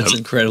mission. Yeah, that's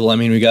incredible. I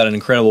mean, we got an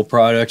incredible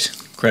product,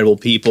 incredible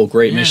people,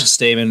 great mission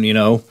statement,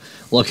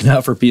 looking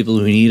out for people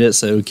who need it,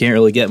 so we can't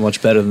really get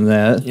much better than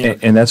that. Yeah.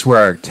 And that's where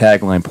our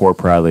tagline, Pour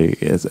Proudly,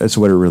 is. That's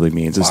what it really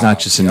means. It's not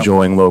just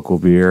enjoying local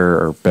beer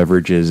or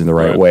beverages in the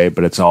right way,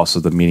 but it's also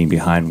the meaning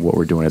behind what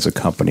we're doing as a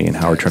company and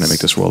how we're trying to make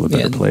this world a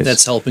better place.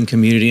 That's helping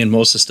community, and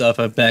most of the stuff,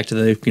 back to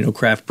the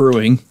craft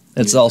brewing,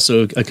 it's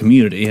also a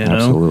community,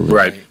 Absolutely.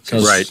 Right,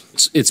 right.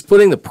 It's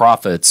putting the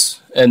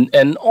profits,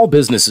 and all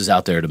businesses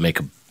out there to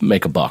make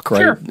a buck,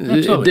 right? Sure,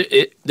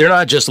 absolutely. They're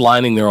not just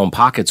lining their own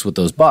pockets with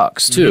those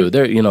bucks, too.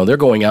 They're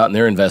going out and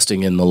they're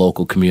investing in the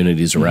local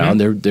communities around.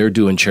 They're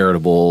doing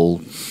charitable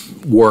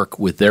work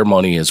with their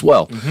money as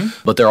well,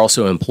 but they're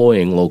also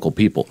employing local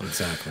people.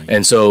 Exactly.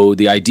 And so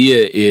the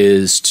idea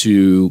is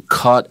to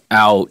cut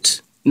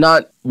out,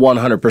 not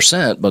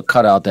 100%, but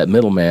cut out that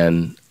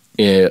middleman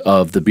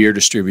of the beer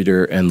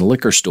distributor and the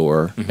liquor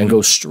store and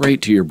go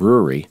straight to your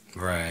brewery.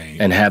 Right.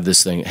 And have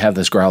this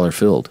growler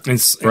filled. And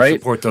right?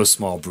 Support those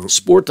small breweries.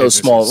 Support those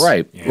small,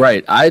 right, Yeah.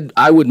 right.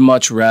 I would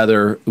much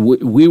rather,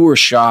 we were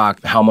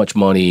shocked how much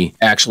money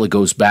actually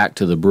goes back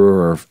to the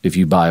brewer if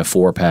you buy a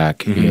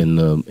 4-pack in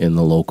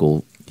the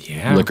local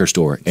liquor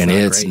store. And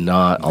it's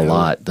not a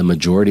lot. The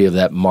majority of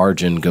that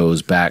margin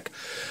goes back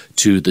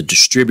to the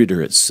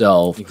distributor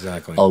itself.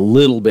 Exactly. A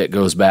little bit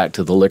goes back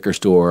to the liquor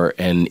store,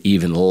 and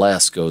even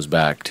less goes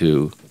back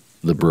to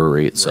the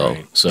brewery itself.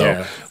 Right.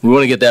 So we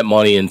want to get that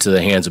money into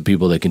the hands of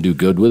people that can do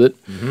good with it.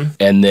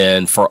 And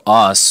then for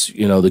us,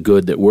 the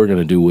good that we're going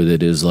to do with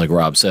it is, like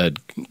Rob said,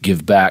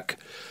 give back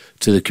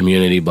to the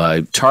community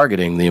by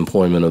targeting the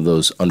employment of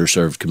those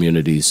underserved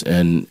communities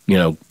and,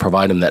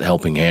 provide them that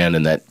helping hand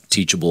and that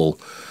teachable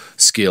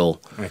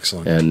skill.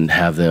 Excellent. And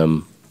have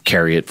them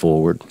carry it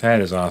forward.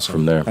 That is awesome.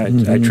 From there.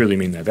 I truly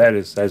mean that.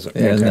 That's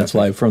and that's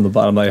why, from the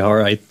bottom of my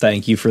heart, I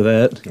thank you for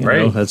that.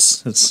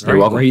 That's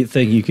a great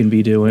thing you can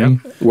be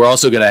doing. Yep. We're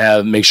also going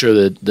to make sure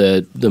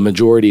that the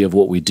majority of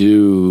what we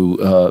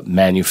do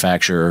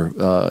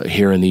manufacture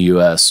here in the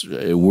U.S.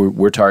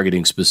 We're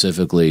targeting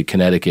specifically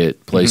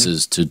Connecticut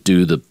places to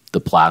do the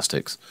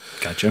plastics.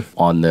 Gotcha.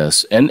 On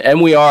this,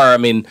 and we are. I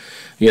mean,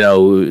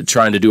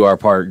 trying to do our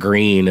part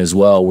green as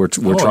well. We're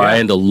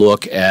trying to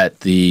look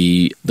at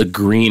the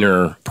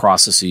greener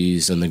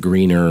processes and the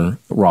greener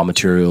raw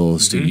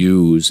materials to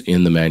use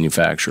in the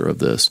manufacture of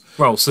this.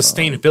 Well,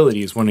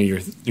 sustainability is one of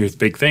your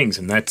big things,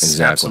 and that's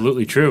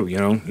absolutely true. You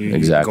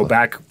go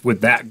back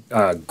with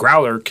that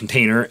growler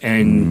container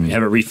and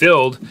have it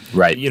refilled.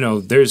 Right.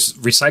 There's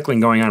recycling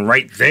going on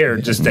right there.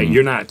 Just that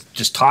you're not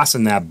just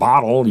tossing that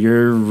bottle;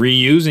 you're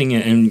reusing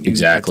it, and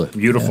exactly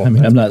beautiful. Yeah, I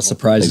mean, I'm not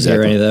surprised to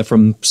hear any of that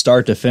from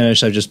start to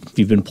finish.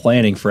 You've been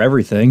planning for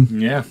everything.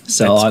 Yeah.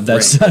 So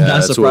that's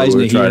not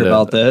surprising to hear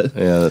about that.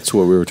 Yeah, that's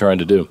what we were trying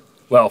to do.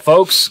 Well,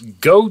 folks,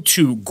 go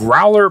to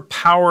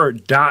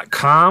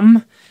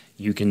growlerpower.com.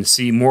 You can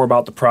see more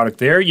about the product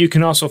there. You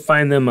can also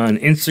find them on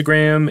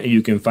Instagram.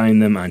 You can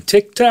find them on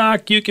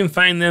TikTok. You can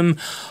find them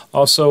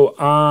also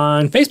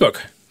on Facebook,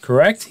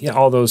 correct? Yeah,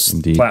 all those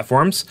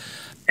platforms.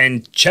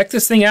 And check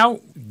this thing out.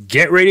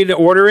 Get ready to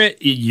order it.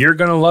 You're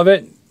going to love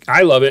it.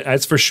 I love it,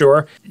 that's for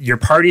sure. Your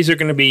parties are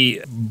going to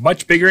be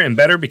much bigger and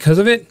better because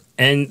of it,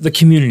 and the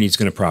community is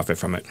going to profit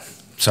from it.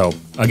 So,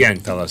 again,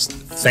 fellas,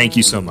 thank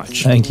you so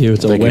much. Thank you.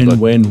 It's a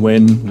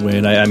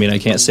win-win-win-win. I mean, I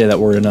can't say that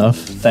word enough.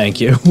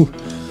 Thank you.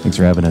 Thanks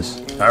for having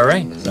us. All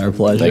right. It's our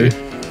pleasure.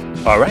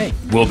 All right.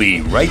 We'll be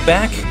right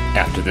back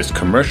after this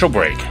commercial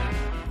break.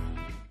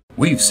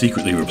 We've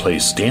secretly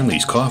replaced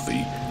Stanley's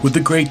coffee with the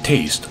great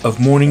taste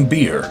of morning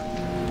beer.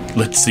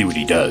 Let's see what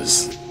he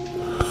does.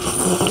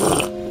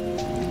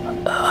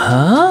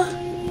 Huh?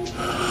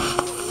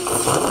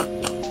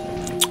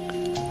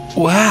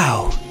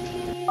 Wow.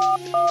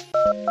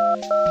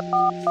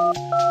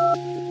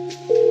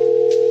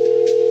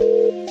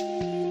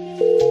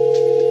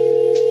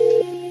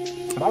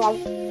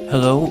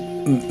 Hello,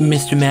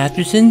 Mr.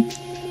 Matheson?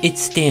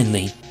 It's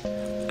Stanley.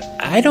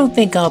 I don't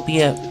think I'll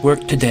be at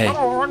work today.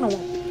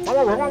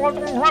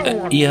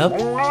 Yep.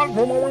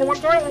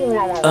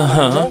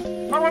 Uh-huh.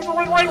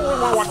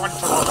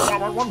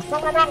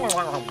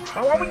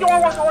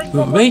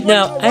 Right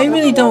now, I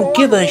really don't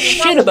give a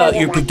shit about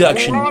your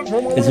production.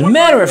 As a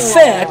matter of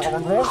fact,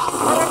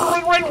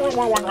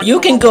 you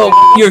can go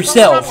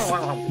yourself.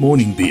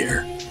 Morning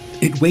beer.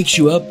 It wakes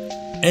you up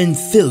and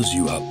fills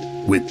you up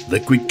with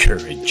liquid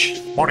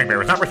courage. Morning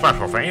beer is not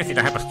responsible for anything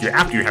that happens to you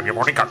after you have your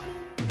morning cup.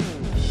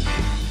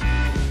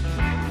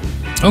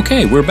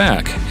 Okay, we're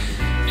back.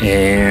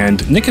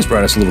 And Nick has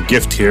brought us a little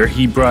gift here.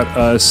 He brought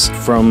us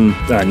from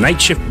Night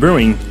Shift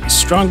Brewing,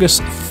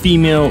 Strongest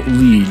Female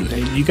Lead.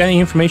 You got any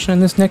information on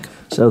this, Nick?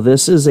 So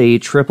this is a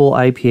triple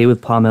IPA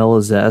with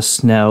Pomelo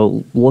zest.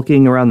 Now,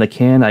 looking around the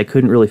can, I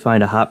couldn't really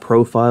find a hop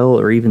profile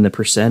or even the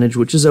percentage,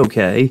 which is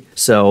okay.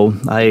 So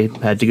I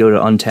had to go to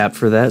Untappd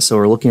for that. So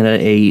we're looking at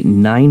a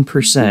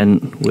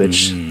 9%,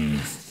 which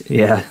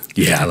Yeah.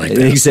 Yeah, I like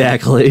that.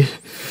 Exactly.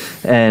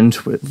 And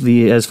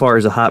as far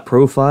as a hop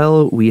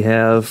profile, we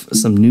have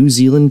some New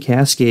Zealand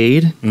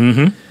Cascade.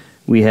 Mm-hmm.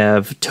 We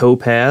have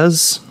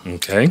Topaz,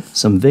 Okay.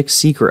 some Vic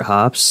Secret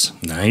hops,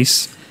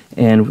 Nice.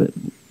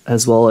 and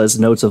as well as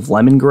notes of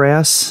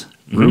lemongrass,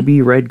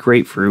 ruby red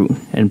grapefruit,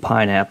 and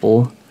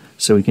pineapple.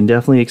 So we can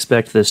definitely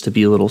expect this to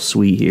be a little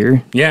sweet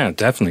here. Yeah,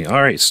 definitely.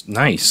 All right,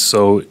 nice.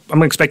 So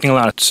I'm expecting a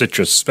lot of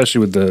citrus, especially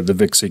with the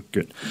Vic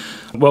Secret.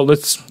 Well,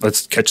 let's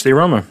catch the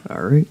aroma.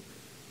 All right.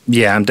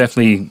 Yeah, I'm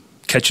definitely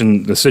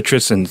catching the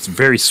citrus, and it's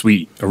very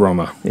sweet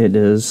aroma. It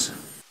is.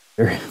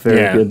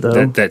 Very good,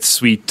 though. That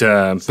sweet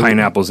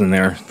pineapples in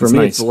there. For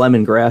me, it's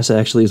lemongrass,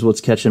 actually, is what's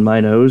catching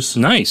my nose.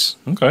 Nice.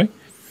 Okay.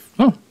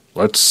 Well,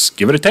 let's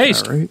give it a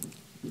taste. All right.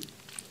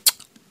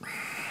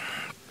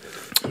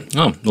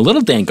 Oh, a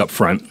little dank up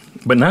front,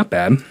 but not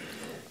bad.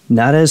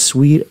 Not as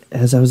sweet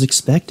as I was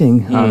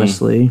expecting,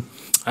 honestly.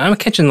 I'm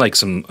catching like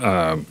some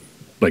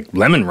like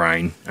lemon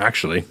rind,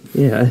 actually.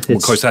 Yeah. Well,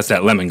 of course, that's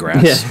that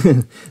lemongrass.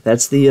 Yeah.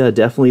 That's the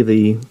definitely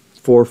the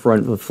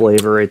forefront of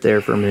flavor right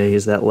there for me,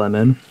 is that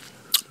lemon.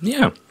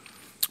 Yeah,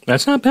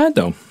 that's not bad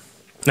though.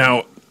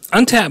 Now,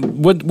 Untap,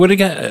 what do you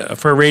got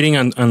for a rating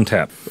on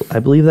Untap? I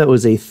believe that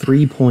was a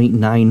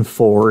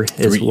 3.94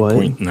 is what.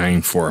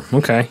 3.94.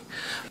 Okay.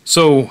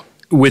 So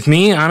with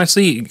me,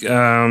 honestly,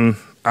 I'm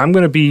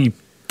going to be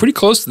pretty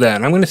close to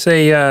that. I'm going to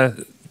say 3.5.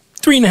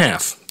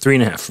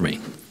 3.5 for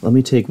me. Let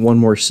me take one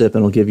more sip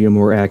and I'll give you a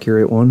more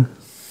accurate one.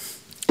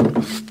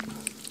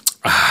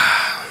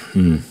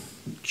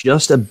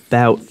 Just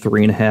about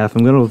 3.5.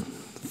 I'm going to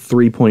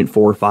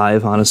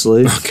 3.45,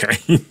 honestly.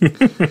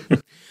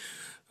 Okay.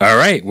 All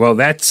right. Well,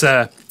 that's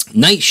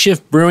Night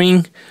Shift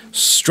Brewing,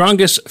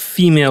 strongest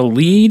female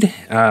lead.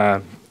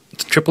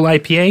 It's triple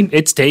IPA.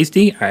 It's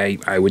tasty.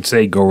 I would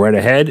say go right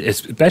ahead,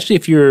 especially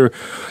if you're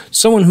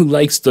someone who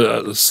likes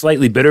the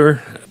slightly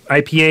bitter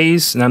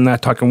IPAs. And I'm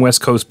not talking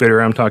West Coast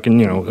bitter. I'm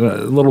talking, a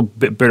little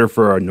bit bitter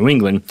for New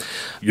England.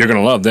 You're going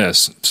to love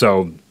this.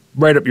 So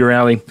right up your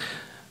alley.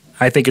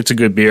 I think it's a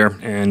good beer.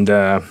 And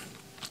we're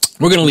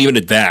going to leave it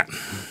at that.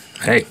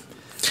 Hey.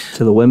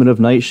 To the women of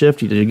Night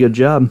Shift, you did a good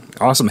job.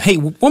 Awesome. Hey,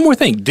 one more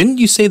thing. Didn't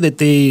you say that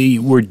they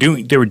were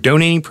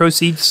donating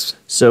proceeds?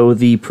 So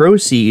the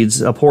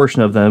proceeds, a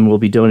portion of them, will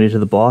be donated to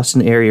the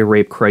Boston Area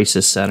Rape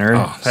Crisis Center.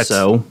 Oh,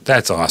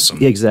 that's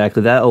awesome.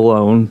 Exactly. That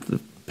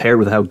alone, paired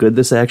with how good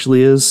this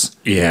actually is,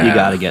 you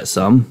got to get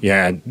some.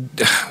 Yeah.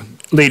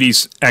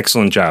 Ladies,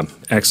 excellent job.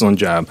 Excellent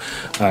job.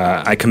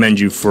 I commend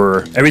you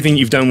for everything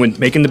you've done with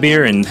making the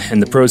beer and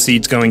the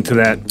proceeds going to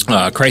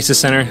that crisis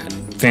center.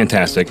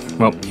 Fantastic.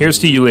 Well, here's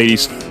to you,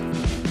 ladies.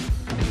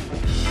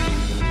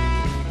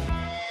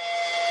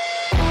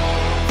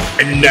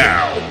 And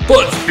now,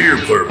 Bud's Beer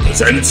Blurb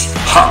presents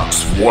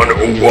Hops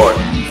 101.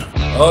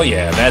 Oh,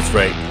 yeah, that's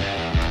right.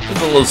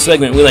 There's a little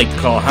segment we like to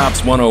call Hops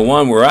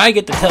 101, where I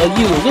get to tell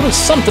you a little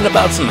something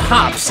about some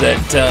hops that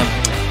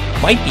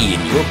might be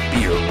in your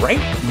beer right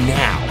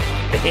now.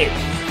 Hey,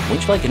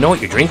 wouldn't you like to know what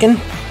you're drinking?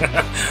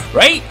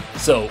 Right?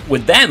 So,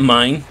 with that in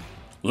mind,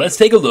 let's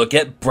take a look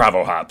at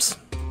Bravo hops.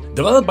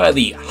 Developed by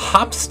the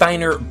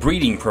Hopsteiner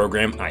Breeding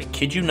Program, I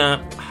kid you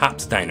not,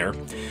 Hopsteiner,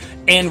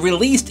 and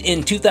released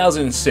in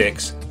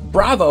 2006,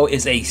 Bravo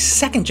is a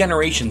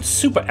second-generation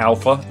Super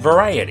Alpha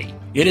variety.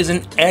 It is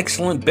an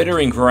excellent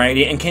bittering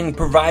variety and can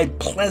provide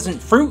pleasant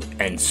fruit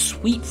and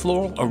sweet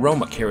floral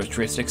aroma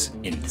characteristics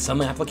in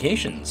some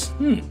applications.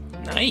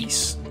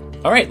 Nice.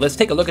 All right, let's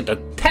take a look at the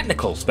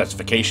technical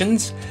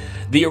specifications.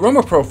 The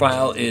aroma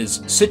profile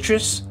is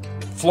citrus,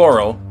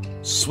 floral,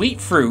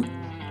 sweet fruit,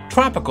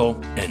 tropical,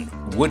 and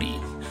woody.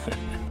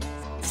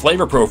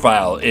 Flavor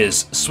profile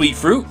is sweet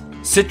fruit,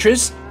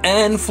 citrus,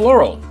 and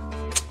floral.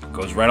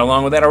 Goes right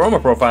along with that aroma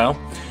profile.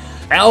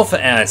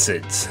 Alpha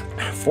acids,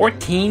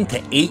 14 to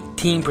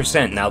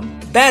 18%. Now,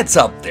 that's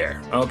up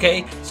there,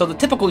 okay? So the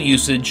typical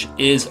usage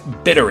is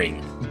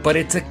bittering, but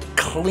it's a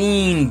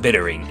clean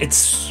bittering. It's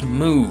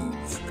smooth.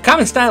 The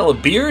common style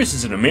of beers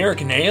is an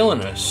American ale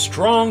and a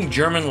strong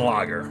German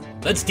lager.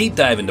 Let's deep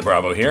dive into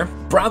Bravo here.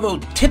 Bravo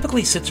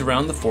typically sits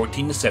around the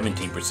 14 to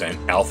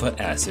 17% alpha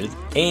acid,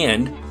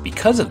 and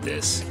because of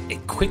this,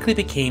 it quickly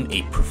became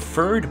a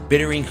preferred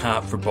bittering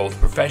hop for both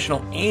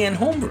professional and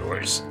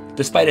homebrewers.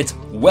 Despite its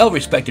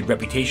well-respected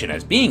reputation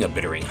as being a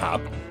bittering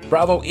hop,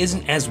 Bravo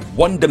isn't as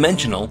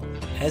one-dimensional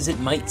as it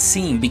might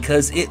seem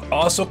because it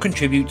also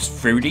contributes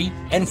fruity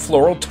and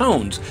floral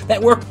tones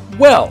that work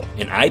well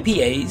in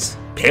IPAs,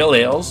 pale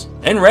ales,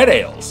 and red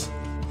ales.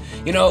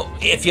 You know,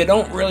 if you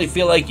don't really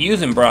feel like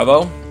using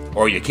Bravo,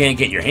 or you can't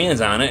get your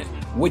hands on it,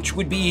 which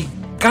would be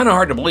kind of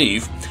hard to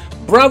believe,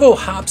 Bravo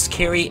hops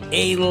carry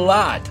a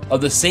lot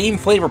of the same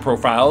flavor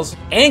profiles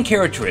and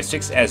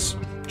characteristics as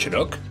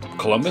Chinook,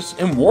 Columbus,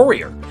 and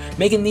Warrior,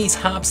 making these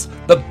hops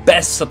the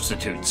best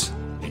substitutes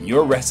in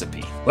your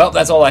recipe. Well,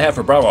 that's all I have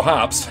for Bravo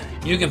hops.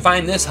 You can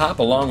find this hop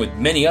along with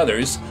many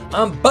others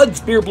on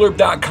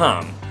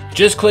budsbeerblurb.com.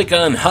 Just click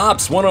on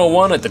Hops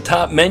 101 at the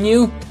top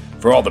menu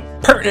for all the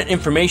pertinent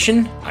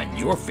information on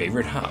your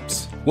favorite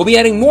hops. We'll be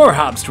adding more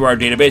hops to our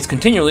database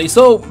continually,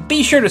 so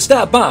be sure to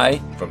stop by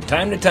from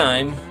time to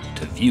time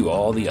to view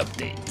all the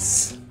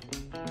updates.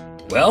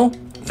 Well,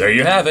 there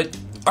you have it,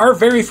 our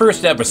very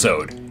first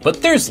episode,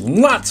 but there's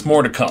lots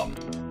more to come.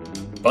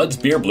 Bud's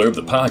Beer Blurb,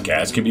 the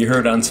podcast, can be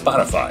heard on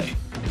Spotify,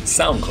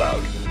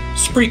 SoundCloud,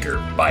 Spreaker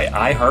by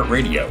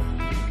iHeartRadio,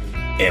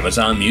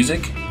 Amazon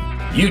Music,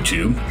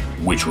 YouTube,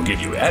 which will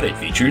give you added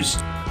features,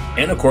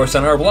 and of course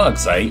on our blog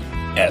site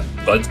at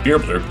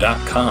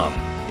budsbeerblurb.com.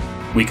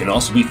 We can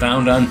also be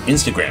found on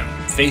Instagram,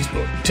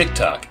 Facebook,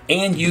 TikTok,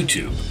 and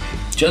YouTube.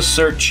 Just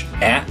search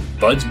at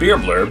Bud's Beer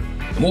Blurb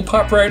and we'll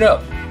pop right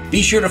up.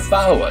 Be sure to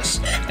follow us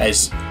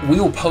as we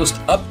will post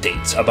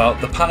updates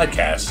about the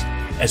podcast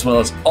as well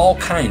as all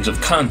kinds of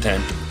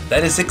content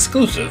that is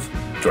exclusive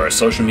to our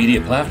social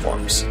media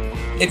platforms.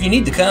 If you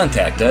need to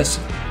contact us,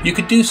 you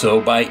could do so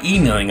by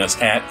emailing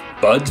us at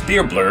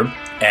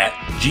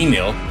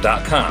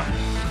budsbeerblurb@gmail.com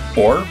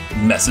or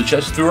message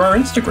us through our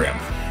Instagram.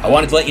 I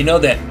wanted to let you know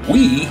that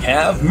we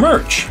have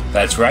merch.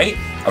 That's right,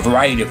 a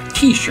variety of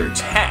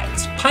t-shirts,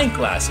 hats, pint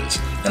glasses,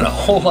 and a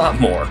whole lot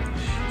more.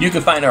 You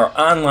can find our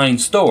online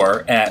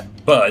store at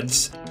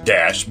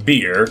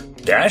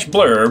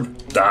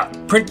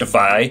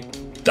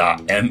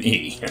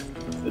buds-beer-blurb.printify.me.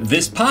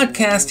 This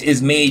podcast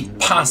is made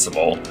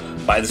possible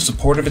by the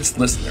support of its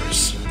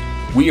listeners.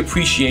 We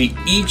appreciate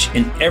each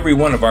and every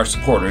one of our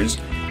supporters,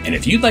 and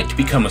if you'd like to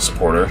become a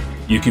supporter,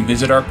 you can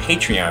visit our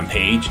Patreon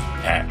page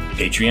at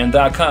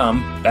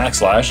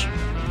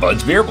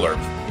patreon.com/budsbeerblurb.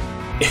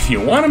 If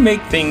you want to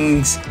make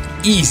things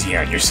easy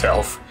on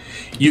yourself,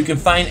 you can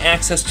find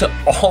access to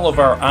all of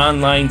our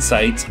online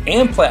sites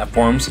and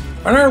platforms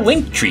on our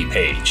Linktree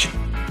page.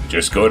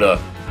 Just go to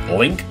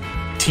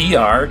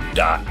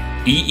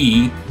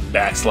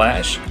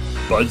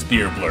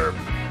linktr.ee/budsbeerblurb.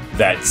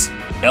 That's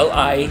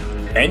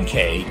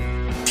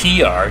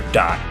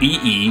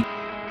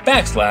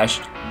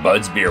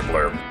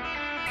linktr.ee/budsbeerblurb.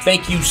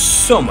 Thank you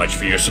so much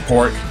for your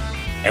support,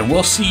 and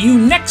we'll see you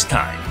next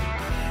time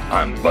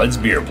on Bud's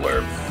Beer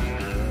Blurb.